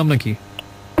থেকে উঠালাম নাকি?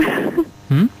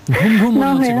 ঘুম না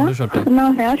মনে হচ্ছে ভাইয়া, কণ্ঠস্বরটা। না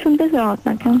ভাইয়া শুনতেছি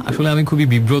আপনাকে। আসলে আমি খুবই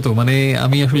বিব্রত, মানে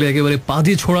আমি আসলে একেবারে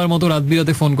পাজি ছোড়ার মতো রাত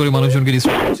বিরাতে ফোন করে মানুষজনকে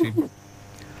ডিস্টার্ব করছি।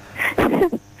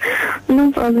 নো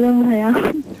প্রবলেম ভাইয়া।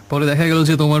 পরে দেখা গেল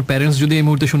যে তোমার প্যারেন্টস যদি এই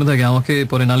মুহূর্তে শুনে থাকে আমাকে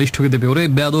পরে নালিশ ঠুকে দেবে, ওরে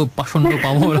বেয়াদব পাষণ্ড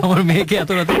পামর, আমার মেয়েকে এত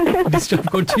রাতে ডিস্টার্ব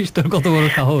করছিস, তোর কত বড়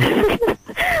সাহস।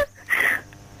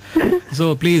 সো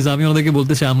প্লিজ, আমি ওনাদেরকে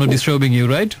বলতে চাই, I am not disturbing you,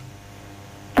 right?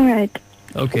 Right.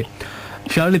 Okay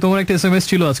Shirley, তোমার একটা এসএমএস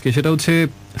ছিল আজকে, সেটা হচ্ছে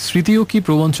স্মৃতিও কি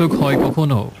প্রবঞ্চক হয়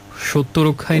কখনো, সত্য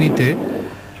রক্ষায়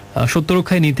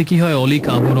নিতে কি হয় অলিক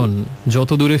আবরণ, যত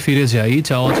দূরে ফিরে যাই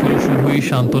চাওয়া ছিল শুধুই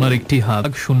সান্ত্বনার একটি হাত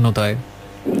শূন্যতায়।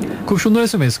 খুব সুন্দর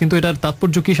এসএমএস, কিন্তু এটার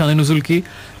তাৎপর্য কি, শানে নজরুল কি,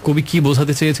 কবি কি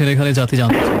বোঝাতে চেয়েছেন এখানে জাতি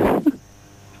জানতে চাই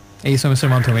এই এসএমএস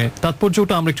এর মাধ্যমে।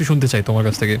 তাৎপর্যটা আমরা একটু শুনতে চাই তোমার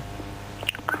কাছ থেকে।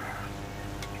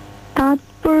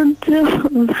 তাৎপর্য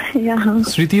ভাইয়া,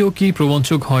 স্মৃতিও কি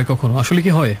প্রবঞ্চক হয় কখনো, আসলে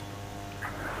কি হয়?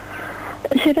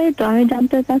 সেটাই তো আমি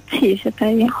জানতে চাচ্ছি,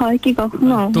 সেটাই হয় কি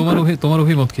কখনো? তোমার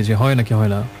অভিমত কি, যে হয় নাকি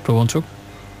হয় না প্রবঞ্চক?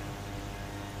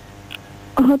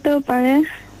 হতেও পারে।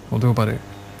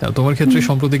 তোমার ক্ষেত্রে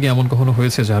সম্প্রতি কি এমন কখনো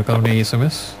হয়েছে যার কারণে এই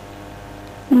এসএমএস?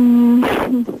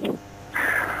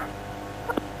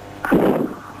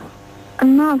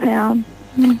 না ভাইয়া,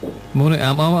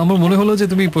 আমার মনে হলো যে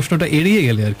তুমি প্রশ্নটা এড়িয়ে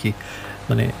গেলে আর কি,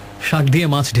 মানে শাক দিয়ে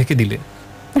মাছ ঢেকে দিলে,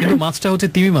 কিন্তু মাছটা হচ্ছে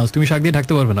তিমি মাছ, তুমি শাক দিয়ে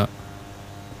ঢাকতে পারবে না।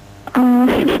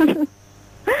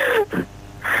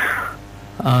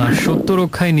 সত্য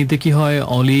রক্ষায় নিতে কি হয়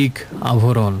অলিক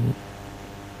আভরণ,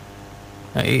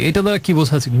 এটা দ্বারা কি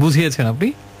বুঝিয়েছেন আপনি?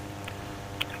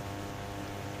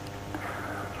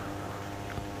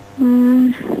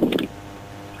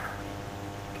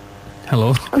 হ্যালো,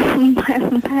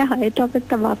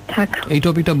 এই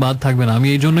টপিকটা বাদ থাকবে না, আমি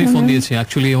এই জন্যই ফোন দিয়েছি,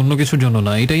 অ্যাকচুয়ালি অন্য কিছুর জন্য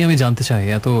না, এটাই আমি জানতে চাই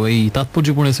এত এই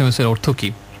তাৎপর্যপূর্ণ এসএমএস এর অর্থ কি?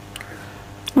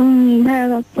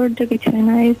 তাৎপর্য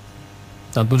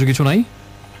কিছু নাই।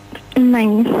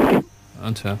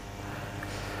 আচ্ছা,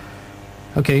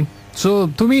 ওকে। সো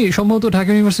তুমি সম্ভবত ঢাকা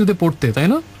ইউনিভার্সিটিতে পড়তে, তাই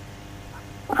না?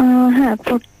 হ্যাঁ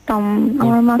পড়তাম,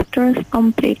 আমার মাস্টার্স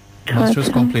কমপ্লিট।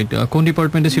 কোন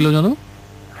ডিপার্টমেন্টে ছিল জানো?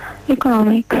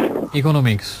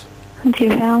 ইকোনমিক্স। জি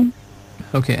ভাইয়া।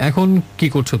 ওকে, এখন কি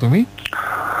করছো তুমি?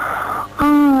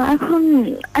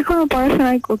 এখনো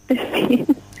পড়াশোনা করতেছি।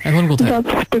 এখন কোথায়?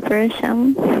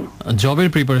 জবের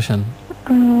প্রিপারেশন।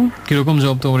 কিরকম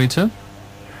জব তোমার ইচ্ছা?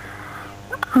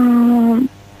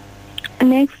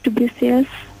 Next BCS.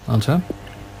 আচ্ছা,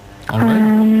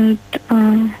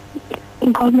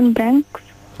 গভর্নমেন্ট ব্যাংক।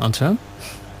 আচ্ছা,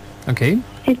 ওকে।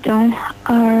 এটা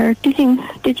আর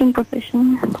টিচিং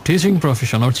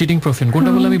প্রফেশন আর চিটিং প্রফেশন,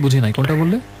 কোনটা বললে আমি বুঝি নাই, কোনটা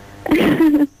বললে?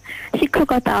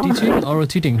 শিক্ষকতা। Teaching or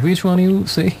cheating, which one you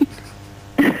সে?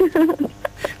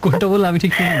 কোনটা বললে আমি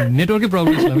ঠিক শুনিনি, নেটওয়ার্কে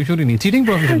প্রবলেম ছিল, আমি শুনিনি। Cheating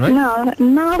profession, right?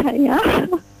 না ভাইয়া,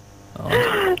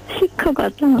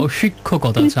 শিক্ষকতা। ও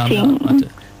শিক্ষকতা, আচ্ছা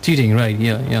cheating, right,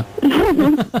 yeah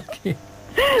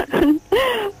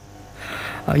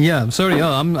yeah, sorry,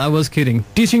 I was kidding.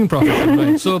 Teaching profession,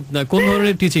 right? So কোন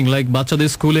ধরনের টিচিং, লাইক বাচ্চাদের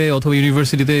স্কুলে অথবা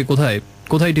ইউনিভার্সিটিতে,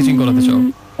 কোথায় টিচিং করাতে চাও?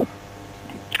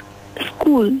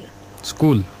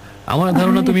 স্কুল। আমার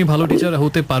ধারণা তুমি ভালো টিচার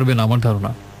হতে পারবে না, আমার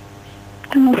ধারণা।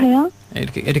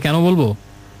 এটা কেন বলবো?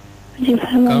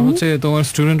 কারণ হচ্ছে তোমার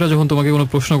স্টুডেন্টরা যখন তোমাকে কোনো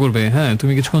প্রশ্ন করবে, হ্যাঁ,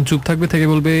 তুমি কিছুক্ষণ চুপ থাকবে, থেকে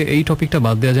বলবে এই টপিকটা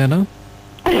বাদ দেওয়া যায় না।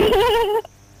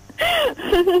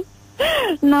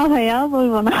 না ভাইয়া,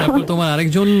 বলবো না। তারপর তোমার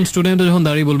আরেকজন স্টুডেন্ট যখন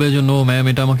দাঁড়িয়ে বলবে যে নো ম্যাম,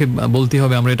 এটা আমাকে বলতে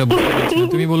হবে, আমরা এটা বুঝতে পারছি না,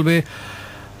 তুমি বলবে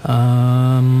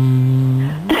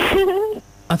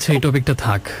আচ্ছা এই টপিকটা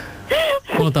থাক,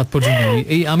 কোনো তাৎপর্য নেই,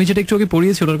 এই আমি যেটা একটু আগে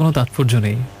পড়িয়েছি ওটার কোনো তাৎপর্য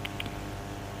নেই।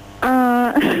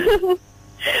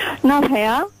 না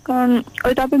ভাইয়া, কারণ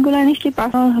ওই টপিকগুলো নিশ্চয়ই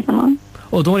পার্সোনাল হবে না।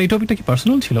 ও, তোমার এই টপিকটা কি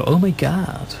পার্সোনাল ছিল? ও মাই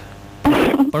গড,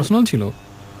 পার্সোনাল ছিল।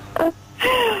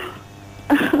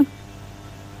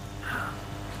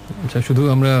 আচ্ছা, শুধু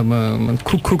আমরা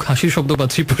খুব হাসির শব্দ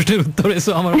পাচ্ছি প্রশ্নের উত্তরে,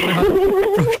 সো আমার মনে হয়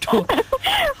প্রশ্ন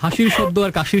হাসির শব্দ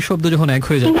আর কাশির শব্দ যখন এক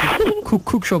হয়ে যায়,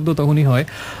 খুব শব্দ তখনই হয়,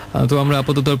 তো আমরা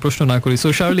আপাতত প্রশ্ন না করি। সো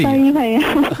শার্লি,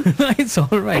 ইটস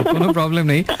অলরাইট, কোনো প্রবলেম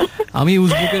নেই। আমি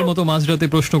উজবুকের মতো মাঝরাতে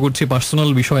প্রশ্ন করছি পার্সোনাল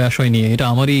বিষয় আশয় নিয়ে, এটা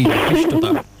আমারই ধৃষ্টতা,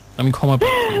 আমি ক্ষমা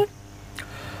প্রার্থী।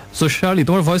 সো শার্লি,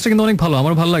 তোমার ভয়েসটা কিন্তু অনেক ভালো,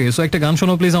 আমার ভালো লাগে। সো একটা গান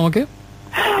শোনাও প্লিজ আমাকে।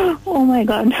 ও মাই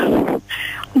গড,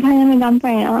 ভাই আমি গান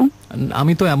পাই না।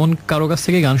 আমি তো এমন কারো কাছ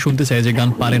থেকে গান শুনতে চাই যে গান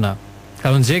পারে না,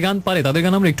 কারণ যে গান পারে তাদের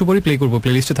গান আমরা একটু পরে প্লে করবো,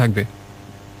 প্লেলিস্টে থাকবে।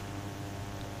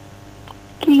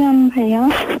 কি গান ভাইয়া?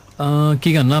 কি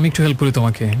গান না, আমি একটু হেল্প করি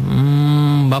তোমাকে।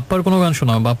 বাপ্পার কোনো গান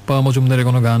শোনাও, বাপ্পা মজুমদারের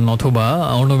কোনো গান, অথবা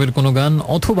অর্ণবের কোনো গান,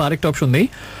 অথবা আরেকটা অপশন নেই,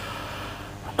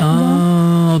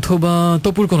 অথবা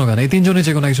তপুর কোনো গান। এই তিনজনের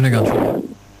যে কোনো একজনের গান শোনাও।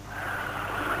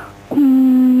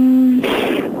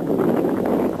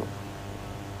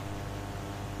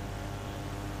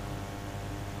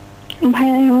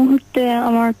 ভাইয়া এই মুহূর্তে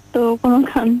আমার তো কোনো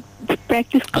গান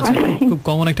প্র্যাকটিস করা নেই। খুব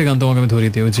কমন একটা গান তোমাকে আমি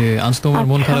ধরিয়ে দিই, ওই যে আজ তোমার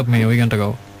মন খারাপ নেই, ওই গানটা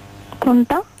গাও।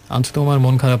 কোনটা? আজ তোমার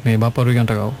মন খারাপ নেই, বাপ্পার ওই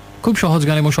গানটা গাও। খুব সহজ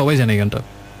গান এবং সবাই জানে এই গানটা।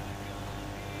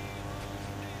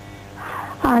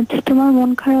 আজ তোমার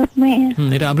মন খারাপ নেই,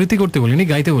 এটা আবৃত্তি করতে বলিনি,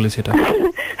 গাইতে বলেছে এটা।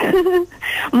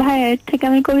 ভাই এর থেকে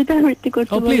আমি কবিতা আবৃত্তি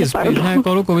করতে বলতে প্লিজ পারবো? হ্যাঁ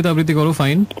করো, কবিতা আবৃত্তি করো,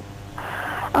 ফাইন।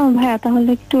 ভাইয়া তাহলে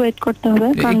একটু ওয়েট করতে হবে,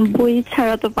 কারণ বই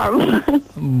ছাড়া তো পারবো না।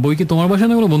 বই কি তোমার বাসায়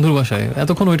না কোনো বন্ধুর বাসায়?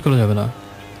 এতক্ষণ ওয়েট করা যাবে না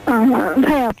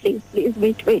ভাইয়া, please please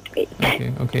wait wait wait. Okay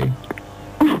okay.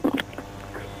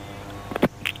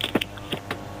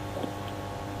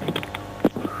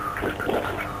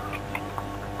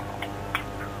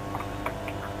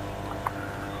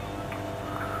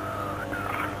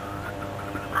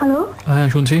 Hello, হ্যাঁ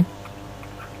শুনছি।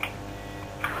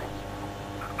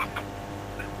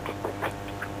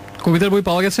 কবিতার বই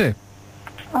পাওয়া গেছে?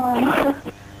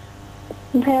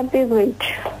 ভাইয়া প্লিজ ওয়েট।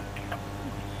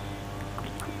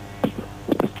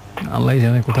 আল্লাহ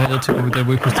জানে কোথায় যাচ্ছে কবিতার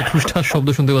বই খুঁজতে। ঠুসঠাস শব্দ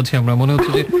শুনতে পাচ্ছি আমরা, মনে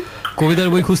হচ্ছে যে কবিতার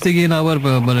বই খুঁজতে গিয়ে না আবার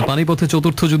মানে পানিপথে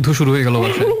চতুর্থ যুদ্ধ শুরু হয়ে গেল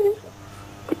বাসায়।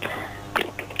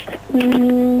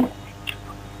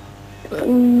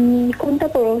 কোনটা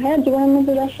পড়ো ভাইয়া? জীবনানন্দ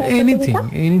দাশের এনিথিং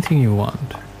এনিথিং ইউ ওয়ান্ট।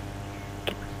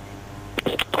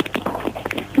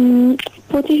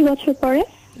 25 বছর পরে,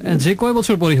 যে কয়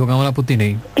বছর পরেই হোক, আমার আপত্তি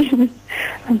নেই।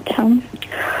 আচ্ছা।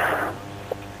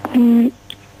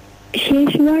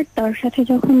 শেষবার তার সাথে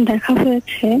যখন দেখা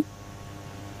হয়েছে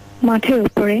মাঠের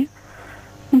উপরে,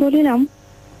 বলিলাম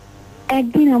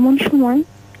একদিন এমন সময়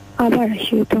আবার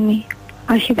আসিও তুমি,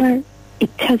 আসিবার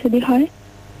ইচ্ছা যদি হয়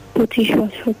 25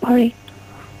 বছর পরে।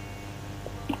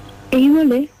 এই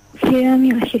বলে ফিরে আমি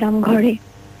আসিলাম ঘরে।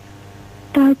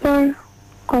 তারপর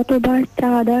কতবার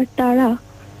চাঁদ আর তারা,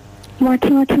 মাঠে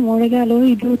মাঠে মরে গেল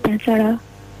ইঁদুর পেঁচারা,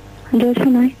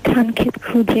 যোজনায় ধান ক্ষেত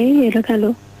খুঁজে এলো গেল।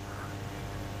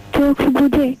 চোখ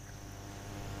বুঝে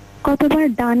কতবার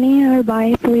ডানে আর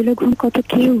বায়ে পড়িল ঘুম, কত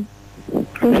কেউ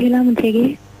রহিলাম জেগে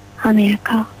আমি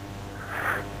একা।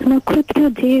 নক্ষত্র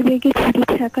যে বেগে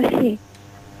ছুটেছে আকাশে,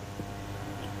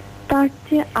 তার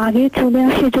চেয়ে আগে চলে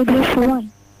আসে যদিও সময়।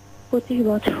 25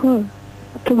 বছর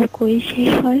তবু কই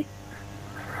শেষ হয়।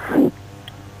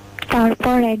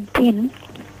 তারপর একদিন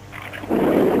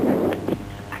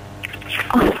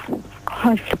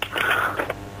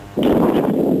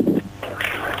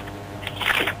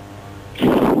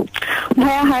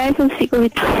ভাইয়া হারাই ফেলছি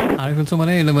কবিতা। হারাই ফেলছো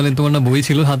মানে? মানে তোমার না বই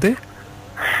ছিল হাতে?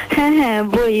 হ্যাঁ হ্যাঁ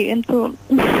বই, কিন্তু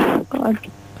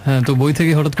হ্যাঁ, তো বই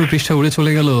থেকে হঠাৎ করে পৃষ্ঠা উড়ে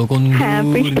চলে গেল কোন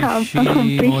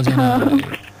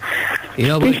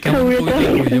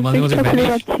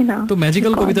তো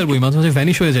ম্যাজিক্যাল কবিতার বই মাঝে মাঝে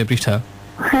ভ্যানিশ হয়ে যায় পৃষ্ঠা।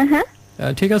 হ্যাঁ হ্যাঁ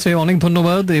ঠিক আছে, অনেক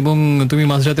ধন্যবাদ। এবং তুমি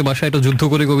মাঝরাতে বাসায় একটা যুদ্ধ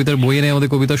করে কবিতার বই এনে আমাদের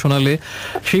কবিতা শোনালে,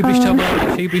 সেই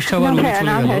পৃষ্ঠা আবার উড়ে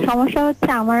চলে গেল। সমস্যা হচ্ছে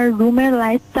আমার রুমের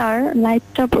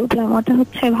লাইটটা প্রবলেম, ওটা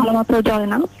হচ্ছে ভালো মতো জ্বলে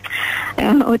না।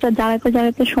 ওটা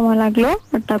জ্বালাতে সময় লাগলো,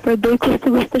 তারপরে বই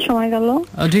খুঁজতে সময় গেল।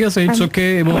 ঠিক আছে, ইটস ওকে।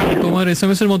 এবং তোমার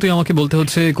এসএমএস এর মতোই আমাকে বলতে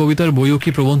হচ্ছে, কবিতার বইও কি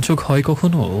প্রবঞ্চক হয়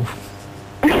কখনো?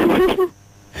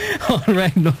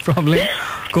 Alright, no problem.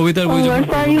 কবিতার বই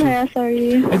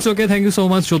it's okay, thank you so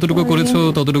much. যতটুকু করেছো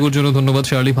ততটুকুর জন্য ধন্যবাদ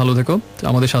শার্লি। ভালো থেকো,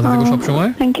 আমাদের সাথে থেকো সব সময়।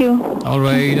 Thank you.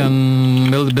 Alright,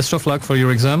 and well, best of luck for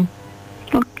your exam.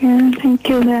 Okay, thank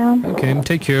you. Okay,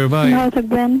 take care, by. ভালো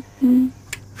থাকবেন।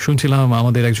 শুনছিলাম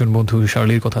আমাদের একজন বন্ধু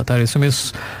শার্লির কথা। তার এসএমএস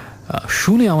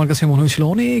শুনে আমার কাছে মনে হয়েছিল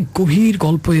অনেক গভীর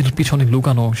গল্পের পিছনে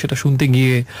লুকানো। সেটা শুনতে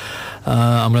গিয়ে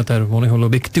আমরা তার মনে হলো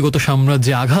ব্যক্তিগত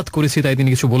সাম্রাজ্যে আঘাত করেছি, তাই তিনি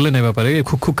কিছু বললেন এই ব্যাপারে।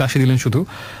 খুব কাশি দিলেন শুধু।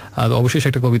 আর অবশেষে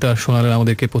একটা কবিতা শোনালেন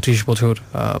আমাদেরকে 25 বছর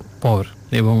পর,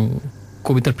 এবং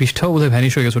কবিতার পৃষ্ঠাও বোধহয়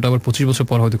ভ্যানিশ হয়ে গেছে, ওটা আবার 25 বছর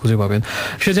পর হয়তো খুঁজে পাবেন।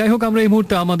 সে যাই হোক, আমরা এই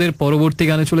মুহূর্তে আমাদের পরবর্তী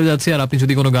গানে চলে যাচ্ছি। আর আপনি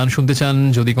যদি কোনো গান শুনতে চান,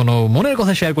 যদি কোনো মনের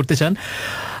কথা শেয়ার করতে চান,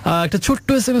 একটা ছোট্ট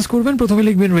এসএমএস করবেন। প্রথমে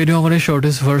লিখবেন রেডিও আমারের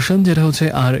শর্টেস্ট ভার্সন, যেটা হচ্ছে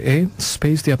RA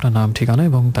স্পেস দিয়ে আপনার নাম, ঠিকানা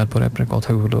এবং তারপরে আপনার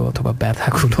কথাগুলো অথবা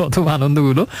ব্যথাগুলো অথবা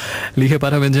আনন্দগুলো লিখে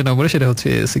পাঠাবেন যে নম্বরে, সেটা হচ্ছে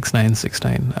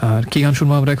 6969। আর কি গান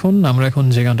শুনবো আমরা এখন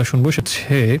যে গানটা শুনবো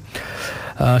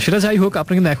সেটা যাই হোক,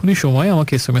 আপনার কিন্তু এখনই সময়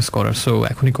আমাকে এসএমএস করার, সো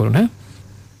এখনই করুন। হ্যাঁ,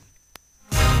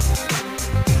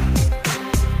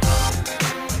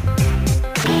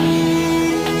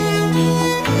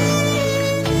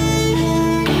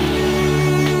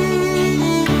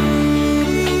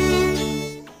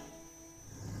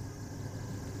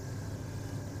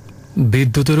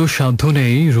 বিদ্যুতেরও সাধ্য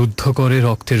নেই রুদ্ধ করে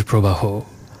রক্তের প্রবাহ।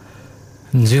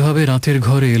 যেভাবে রাতের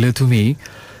ঘরে এলে তুমি,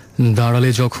 দাঁড়ালে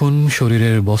যখন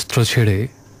শরীরের বস্ত্র ছেড়ে,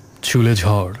 চুলে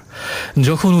ঝড়,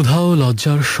 যখন উধাও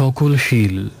লজ্জার সকল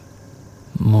শিল,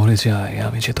 মরে যায়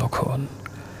আমি যে তখন।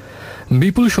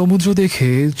 বিপুল সমুদ্র দেখে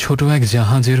ছোট এক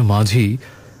জাহাজের মাঝি,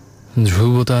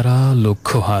 ধ্রুবতারা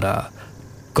লক্ষ্যহারা,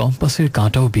 কম্পাসের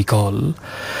কাঁটাও বিকল,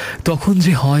 তখন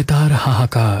যে হয় তার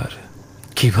হাহাকার,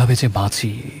 কিভাবে যে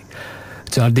বাঁচি।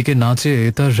 চারদিকে নাচে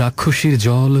তার রাক্ষসীর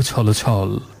জল ছলছল।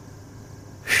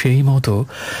 সেই মতো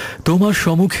তোমার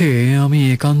সম্মুখে আমি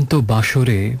একান্ত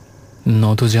বাসরে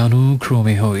নত জানু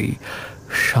ক্রমে হই,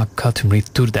 সাক্ষাৎ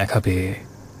মৃত্যুর দেখাবে।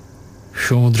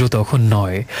 সমুদ্র তখন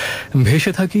নয়,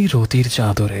 ভেসে থাকি রতির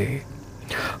চাদরে,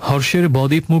 হর্ষের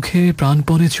বদ্বীপ মুখে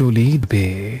প্রাণপণে চলি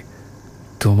বেয়ে।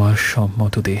 তোমার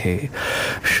সম্মত দেহে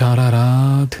সারা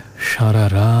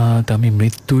রাত আমি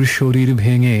মৃত্যুর শরীর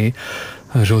ভেঙে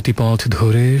রতিপথ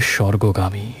ধরে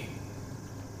স্বর্গগামী।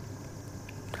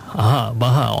 আহা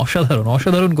বাহা, অসাধারণ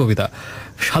অসাধারণ কবিতা।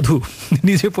 সাধু,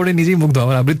 নিজে পড়ে নিজেই মুগ্ধ,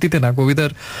 আমার আবৃত্তিতে না,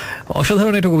 কবিতার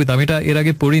অসাধারণ একটা কবিতা। আমি এটা এর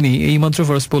আগে পড়িনি, এইমাত্র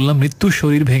ফার্স্ট পড়লাম। মৃত্যুর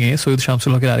শরীর ভেঙে, সৈয়দ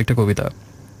শামসুল হকের আরেকটা কবিতা।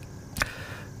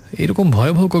 এরকম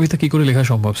ভয়াবহ কবিতা কি করে লেখা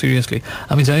সম্ভব? সিরিয়াসলি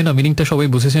আমি জানি না মিনিংটা সবাই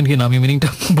বুঝেছেন কি না, আমি মিনিংটা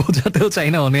বোঝাতেও চাই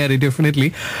না on air. Definitely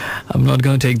I am not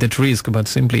gonna take that risk, but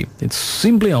it's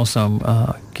simply awesome.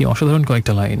 কি অসাধারণ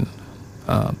কয়েকটা লাইন।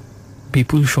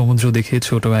 বিপুল সমুদ্র দেখে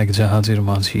ছোট এক জাহাজের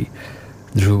মাঝি,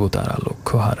 ধ্রুব তারা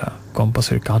লক্ষ্যহারা,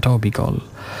 কম্পাসের কাঁটাও বিকল,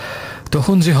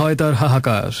 তখন যে হয় তার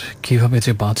হাহাকার, কিভাবে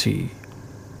যে বাঁচি।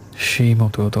 সেই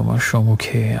মতো তোমার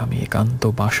সম্মুখে আমি একান্ত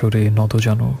বাসরে নত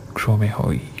জানু ক্রমে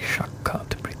হই, সাক্ষাৎ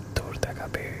মৃত্যুর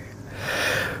দেখাবে।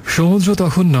 সমুদ্র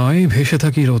তখন নয়, ভেসে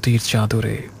থাকি রতির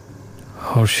চাদরে,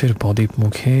 হর্ষের বদ্বীপ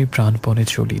মুখে প্রাণপণে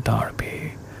চলি দাঁড়বে।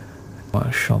 আমার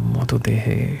সম্মত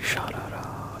দেহে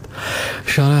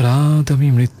সারা রাত আমি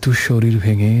মৃত্যুর শরীর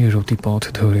ভেঙে রতিপথ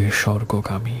ধরে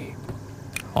স্বর্গগামী।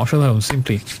 অসাধারণ,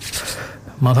 সিম্পলি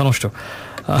মাথা নষ্ট।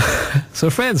 সো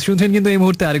ফ্রেন্ডস, শুনছেন কিন্তু এই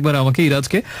মুহূর্তে আরেকবার আমাকে,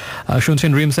 ইরাজকে। শুনছেন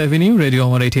ড্রিমস অ্যাভিনিউ, রেডিও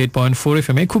আমার 88.4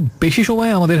 FM এ। খুব বেশি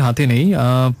সময় আমাদের হাতে নেই।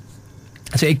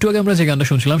 আচ্ছা, একটু আগে আমরা যে গানটা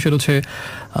শুনছিলাম সেটা হচ্ছে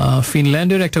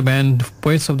ফিনল্যান্ডের একটা ব্যান্ড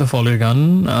পোয়েটস অফ দ্য ফলের গান,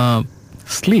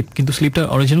 স্লিপ। কিন্তু স্লিপটার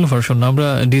অরিজিনাল ভার্সন না, আমরা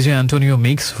ডিজে অ্যান্টোনিও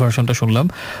মিক্স ভার্সনটা শুনলাম।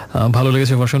 ভালো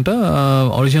লেগেছে ভার্সনটা,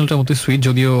 অরিজিনালটার মতো সুইট,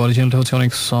 যদিও অরিজিনালটা হচ্ছে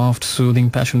অনেক সফট, সুদিং,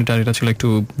 প্যাশনেট, আর এটা ছিল একটু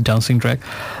dancing track.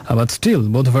 But still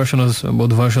both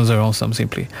versions R awesome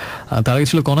simply. তার আগে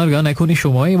ছিল কনার গান এখনই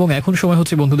সময়, এবং এখন সময়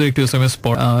হচ্ছে বন্ধুদের একটু SMS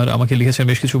পড়। আর আমাকে লিখেছেন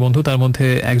বেশ কিছু বন্ধু, তার মধ্যে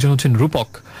একজন হচ্ছেন রূপক,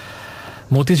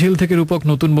 মতিঝিল থেকে রূপক,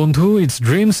 নতুন বন্ধু। It's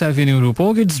dreams avenue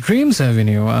Rupak, it's dreams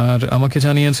avenue. আর আমাকে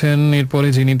জানিয়েছেন এরপরে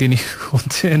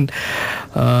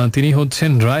তিনি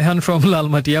হচ্ছেন রায়হান ফ্রম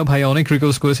লালমাটিয়া। ভাই অনেক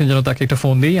রিকোয়েস্ট করেছেন যেন তাকে একটা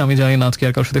ফোন দিই। আমি জানি না আজকে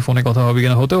আর কারোর সাথে ফোনে কথা হবে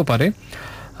কিনা, হতেও পারে।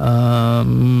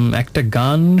 একটা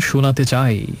গান শোনাতে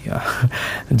চাই,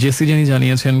 জেসি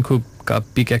জানিয়েছেন, খুব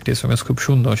কাব্যিক একটা SMS, খুব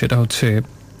সুন্দর। সেটা হচ্ছে,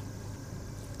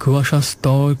 কুয়াশা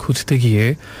স্তর খুঁজতে গিয়ে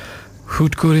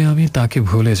হুট করে আমি তাকে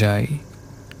ভুলে যাই।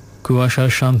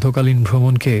 কুয়াশার সান্ধ্যকালীন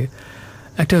ভ্রমণকে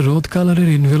একটা রোদ কালারের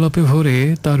এনভেলপে ভরে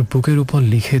তার বুকের উপর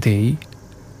লিখে দেই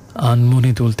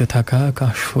আনমনে দুলতে থাকা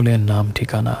কাশফুলের নাম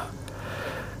ঠিকানা।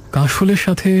 কাশফুলের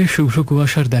সাথে শুভ্র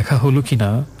কুয়াশার দেখা হলো কিনা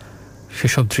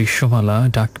সেসব দৃশ্যমালা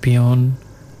ডাকপিয়ন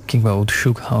কিংবা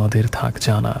উৎসুক হাওয়াদের থাক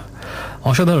জানা।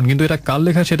 অসাধারণ, কিন্তু এটা কার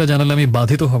লেখা সেটা জানালে আমি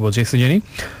বাধিত হব। যে জানি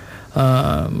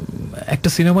একটা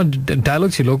সিনেমার ডায়লগ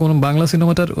ছিল, কোন বাংলা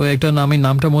সিনেমাটার একটা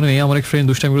নামটা মনে নেই। আমার এক ফ্রেন্ড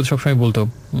দুষ্টামি করে সবসময় বলতো,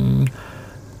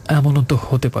 এমনও তো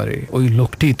হতে পারে ওই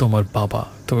লোকটি তোমার বাবা।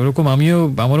 তো এরকম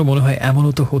আমারও মনে হয়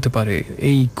এমনও তো হতে পারে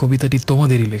এই কবিতাটি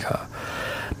তোমাদেরই লেখা।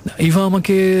 ইভা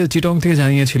আমাকে চিটং থেকে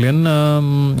জানিয়েছিলেন।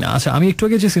 আচ্ছা, আমি একটু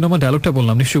আগে যে সিনেমার ডায়লগটা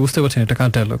বললাম, নিশ্চয়ই বুঝতে পারছেন এটা কার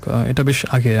ডায়লগ। এটা বেশ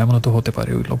আগে, এমনও তো হতে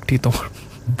পারে ওই লোকটি তোমার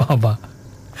বাবা।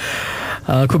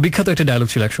 খুব বিখ্যাত একটা ডায়লগ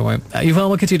ছিল এক সময়। ইভা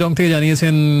আমাকে চিটং থেকে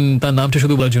জানিয়েছেন তার নামটা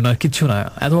শুধু বলার জন্য, আর কিচ্ছু না।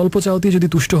 এত অল্প চাওতে যদি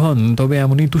তুষ্ট হন, তবে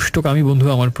এমনই তুষ্টকামী বন্ধু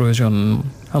আমার প্রয়োজন।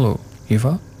 হ্যালো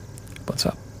ইভা,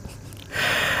 আচ্ছা।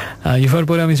 ইভার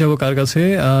পরে আমি যাবো কার কাছে?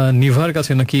 নিভার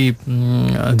কাছে নাকি?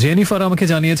 জেনিফার আমাকে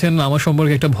জানিয়েছেন আমার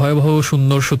সম্পর্কে একটা ভয়াবহ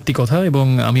সুন্দর সত্যি কথা, এবং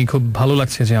আমি খুব ভালো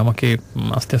লাগছে যে আমাকে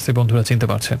আস্তে আস্তে বন্ধুরা চিনতে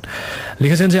পারছেন।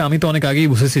 লিখেছেন যে আমি তো অনেক আগেই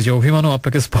বুঝেছি যে অভিমানও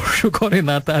আপনাকে স্পর্শ করে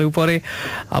না, তার উপরে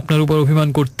আপনার উপর অভিমান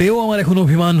করতেও আমার এখন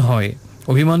অভিমান হয়।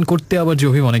 অভিমান করতে আবার যে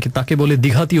অভিমান, তাকে বলে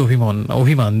দ্বিঘাতি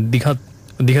অভিমান।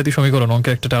 দ্বিঘাতি সমীকরণ,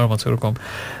 অঙ্কের একটা টার্ম আছে ওরকম,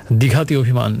 দ্বিঘাতি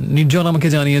অভিমান। নির্জন আমাকে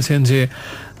জানিয়েছেন যে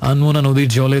আনমোনা নদীর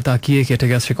জলে তাকিয়ে কেটে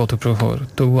গেছে কত প্রহর,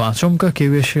 তবু আচমকা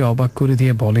কেউ এসে অবাক করে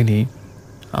দিয়ে বলেনি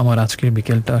আমার আজকের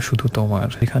বিকেলটা শুধু তোমার,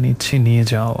 এখানে ইচ্ছে নিয়ে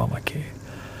যাও আমাকে।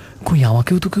 কই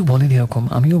আমাকেও তো কেউ বলেনি এরকম,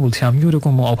 আমিও বলছি আমিও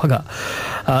এরকম অভাগা।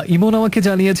 ইমন আমাকে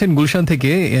জানিয়েছেন গুলশান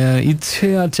থেকে, ইচ্ছে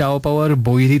আর চাওয়া পাওয়ার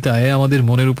বৈরিতায় আমাদের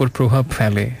মনের উপর প্রভাব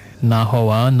ফেলে, না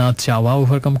হওয়া না চাওয়া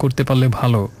ওভারকাম করতে পারলে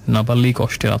ভালো, না পারলেই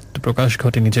কষ্টের আত্মপ্রকাশ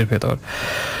ঘটে নিজের ভেতর।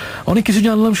 অনেক কিছু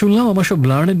জানলাম শুনলাম আমার সব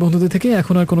লার্নেড বন্ধুদের থেকে।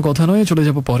 এখন আর কোনো কথা নয়, চলে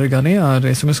যাবো পরের গানে। আর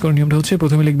SMS করার নিয়মটা হচ্ছে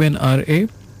প্রথমে লিখবেন RA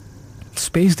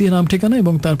স্পেস দিয়ে নাম ঠিকানা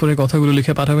এবং তারপরে কথাগুলো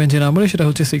লিখে পাঠাবেন যে নাম্বারে, সেটা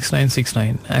হচ্ছে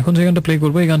 6969। এখন যে গানটা প্লে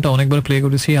করবো, এই গানটা অনেকবার প্লে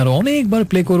করেছি আর অনেকবার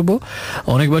প্লে করব,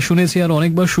 অনেকবার শুনেছি আর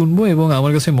অনেকবার শুনবো। এবং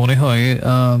আমার কাছে মনে হয়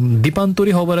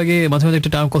দীপান্তরী হবার আগে, মাঝে মাঝে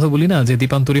একটা টার্ম কথা বলি না, যে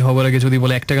দীপান্তরী হবার আগে যদি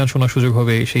বলে একটা গান শোনার সুযোগ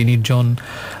হবে, সেই নির্জন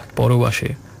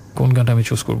পরবাসে কোন গানটা আমি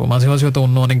চুজ করবো। মাঝে মাঝে হয়তো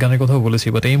অন্য অনেক গানের কথাও বলেছি,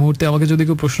 বাট এই মুহূর্তে আমাকে যদি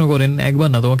কেউ প্রশ্ন করেন, একবার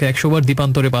না তোমাকে 100 বার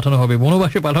দীপান্তরে পাঠানো হবে,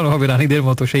 বনবাসে পাঠানো হবে রানীদের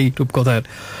মতো, সেই রূপকথার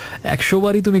 100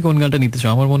 বারই তুমি কোন গানটা নিতে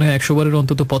চাও, আমার মনে হয় 100 বারের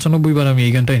অন্তত 95 বার আমি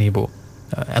এই গানটাই নিব।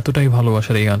 এতটাই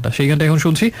ভালোবাসার এই গানটা, সেই গানটা এখন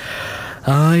শুনছি।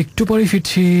 একটু পরে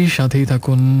ফিরছি, সাথেই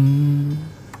থাকুন।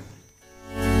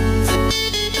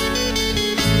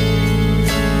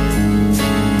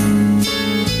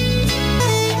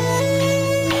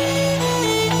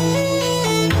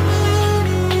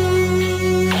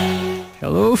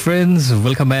 Hello friends,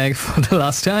 welcome back for the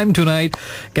last time tonight.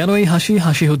 কেন এই হাসি?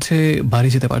 হাসি হচ্ছে বাড়ি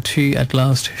যেতে পারছি অ্যাট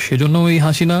লাস্ট, সেজন্য এই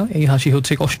হাসি না, এই হাসি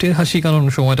হচ্ছে কষ্টের হাসি, কারণ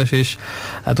সময়টা শেষ।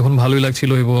 এতক্ষণ ভালোই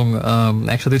লাগছিল এবং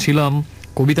একসাথে ছিলাম,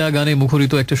 কবিতা গানে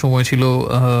মুখরিত একটা সময় ছিল।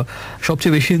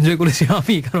 সবচেয়ে বেশি এনজয় করেছি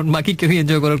আমি, কারণ বাকি কেউই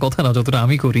এনজয় করার কথা না যতটা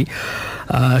আমি করি।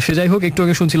 সে যাই হোক, একটু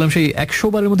আগে শুনছিলাম সেই 100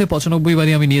 বারের মধ্যে 95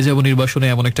 বারই আমি নিয়ে যাব নির্বাসনে,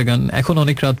 এমন একটা গান, এখন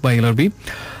অনেক রাত বা L.R.B।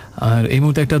 আর এই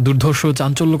মুহূর্তে একটা দুর্ধর্ষ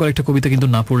চাঞ্চল্যকর একটা কবিতা কিন্তু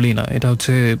না পড়লেই না। এটা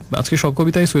হচ্ছে আজকে সব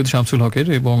কবিতাই সৈয়দ শামসুল হকের,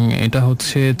 এবং এটা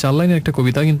হচ্ছে 4 লাইনের একটা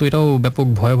কবিতা, কিন্তু এটাও ব্যাপক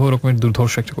ভয়াবহ রকমের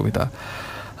দুর্ধর্ষ একটা কবিতা।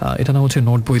 এটা নাম হচ্ছে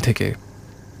নোট বই থেকে।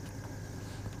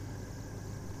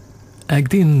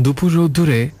 একদিন দুপুর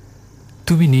রোদ্দুরে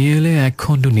তুমি নিয়ে এলে এক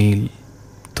খণ্ড নীল,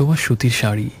 তোমার সুতির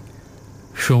শাড়ি,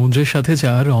 সমুদ্রের সাথে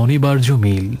যার অনিবার্য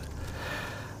মিল।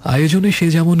 আয়োজনে সে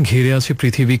যেমন ঘিরে আছে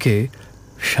পৃথিবীকে,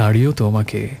 শাড়িও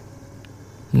তোমাকে।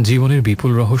 জীবনের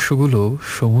বিপুল রহস্যগুলো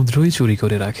সমুদ্রই চুরি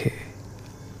করে রাখে।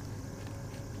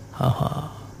 আহা,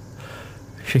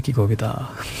 সে কি কবিতা!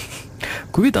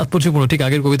 খুবই তাৎপর্যপূর্ণ, ঠিক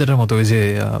আগের কবিতাটার মতো, ওই যে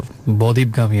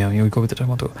বদ্বীপগামী আমি, ওই কবিতাটার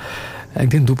মতো।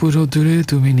 একদিন দুপুর রোদ্দুরে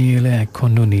তুমি নিয়ে এলে এক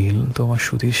খণ্ড নীল, তোমার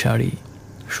সুতির শাড়ি,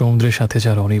 সমুদ্রের সাথে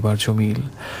যার অনিবার্য মিল।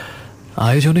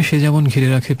 আয়োজনে সে যেমন ঘিরে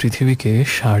রাখে পৃথিবীকে,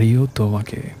 শাড়িও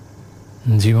তোমাকে।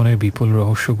 জীবনের বিপুল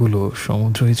রহস্যগুলো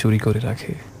সমুদ্রই চুরি করে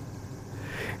রাখে।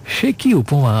 সে কি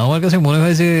উপমা! আমার কাছে মনে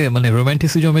হয় যে মানে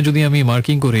রোম্যান্টিসিজমে যদি আমি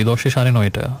মার্কিং করি 10-এ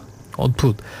 9.5,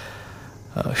 অদ্ভুত।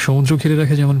 সমুদ্র ঘিরে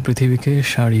রাখে যেমন পৃথিবীকে,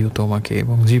 শাড়িও তোমাকে,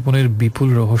 এবং জীবনের বিপুল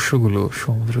রহস্যগুলো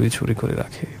সমুদ্রই চুরি করে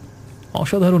রাখে।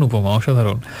 অসাধারণ উপমা,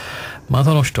 অসাধারণ।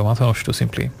 মাথা নষ্ট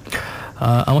সিম্পলি।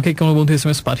 আমাকে কোনো বন্ধু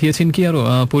SMS পাঠিয়েছেন কি আরো,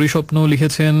 পরিস্বপ্ন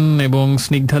লিখেছেন এবং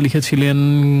স্নিগ্ধা লিখেছিলেন,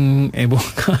 এবং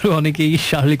আরো অনেকেই।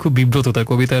 শার্লি খুব বিব্রত, তার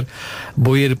কবিতার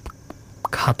বইয়ের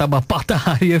খাতা বা পাতা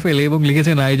হারিয়ে ফেলে, এবং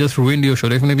লিখেছেন I just ruined your show,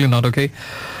 definitely not okay.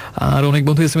 আর অনেক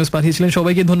বন্ধু SMS পাঠিয়েছিলেন,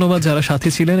 সবাইকে ধন্যবাদ যারা সাথে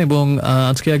ছিলেন। এবং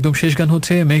আজকে একদম শেষ গান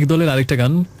হচ্ছে মেঘদলের আরেকটা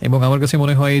গান, এবং আমার কাছে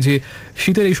মনে হয় যে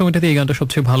শীতের এই সময়টাতে এই গানটা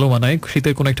সবচেয়ে ভালো মানায়।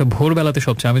 শীতের কোনো একটা ভোরবেলাতে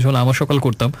সবচেয়ে, আমি যখন আমার সকাল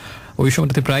করতাম ওই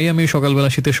সময়টাতে প্রায় আমি সকালবেলা,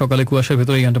 শীতের সকালে কুয়াশার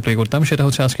ভেতরে এই গানটা প্লে করতাম। সেটা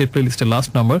হচ্ছে আজকের প্লে লিস্টের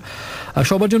লাস্ট নাম্বার। আর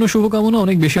সবার জন্য শুভকামনা,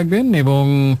 অনেক বেশি থাকবেন এবং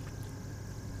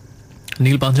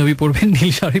নীল পাঞ্জাবি পরবেন,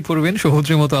 নীল শাড়ি পরবেন,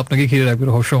 সমুদ্রের মতো আপনাকে ঘিরে রাখবে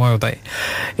রহস্যময়তায়,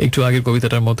 একটু আগের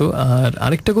কবিতাটার মতো। আর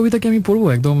আরেকটা কবিতাকে আমি পড়বো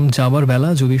একদম যাবার বেলা,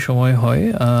 যদি সময় হয়।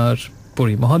 আর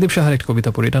পড়ি মহাদেব সাহার একটা কবিতা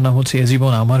পড়ি, এটার নাম হচ্ছে এ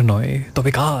জীবন আমার নয়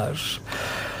তবে কার।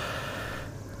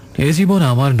 এ জীবন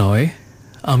আমার নয়,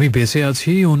 আমি বেঁচে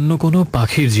আছি অন্য কোনো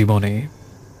পাখির জীবনে,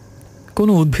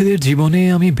 কোনো উদ্ভিদের জীবনে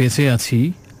আমি বেঁচে আছি,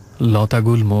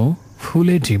 লতাগুল্ম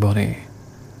ফুলের জীবনে।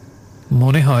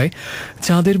 মনে হয়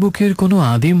চাঁদের বুকের কোনো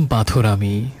আদিম পাথর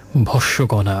আমি,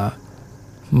 ভস্মকণা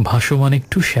ভাসমান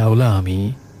একটু শ্যাওলা আমি।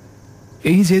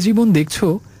 এই যে জীবন দেখছো,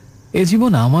 এ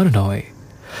জীবন আমার নয়,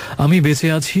 আমি বেঁচে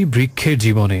আছি বৃক্ষের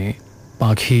জীবনে,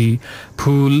 পাখি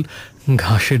ফুল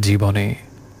ঘাসের জীবনে।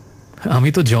 আমি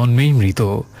তো জন্মেই মৃত,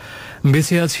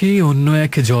 বেঁচে আছি অন্য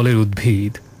এক জলের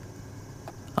উদ্ভিদ।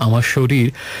 আমার শরীর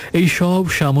এই সব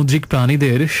সামুদ্রিক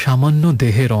প্রাণীদের সামান্য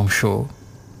দেহের অংশ।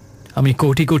 আমি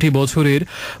কোটি কোটি বছরের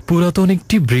পুরাতন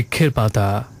একটি বৃক্ষের পাতা,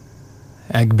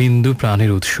 এক বিন্দু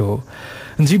প্রাণের উৎস,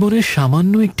 জীবনের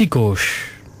সামান্য একটি কোষ।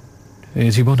 এ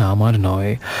জীবন আমার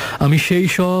নয়, আমি সেই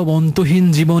সব অন্তহীন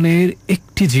জীবনের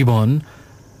একটি জীবন।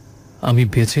 আমি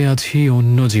বেঁচে আছি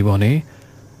অন্য জীবনে,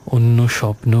 অন্য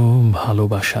স্বপ্ন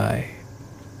ভালোবাসায়।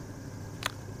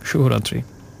 শুভরাত্রি।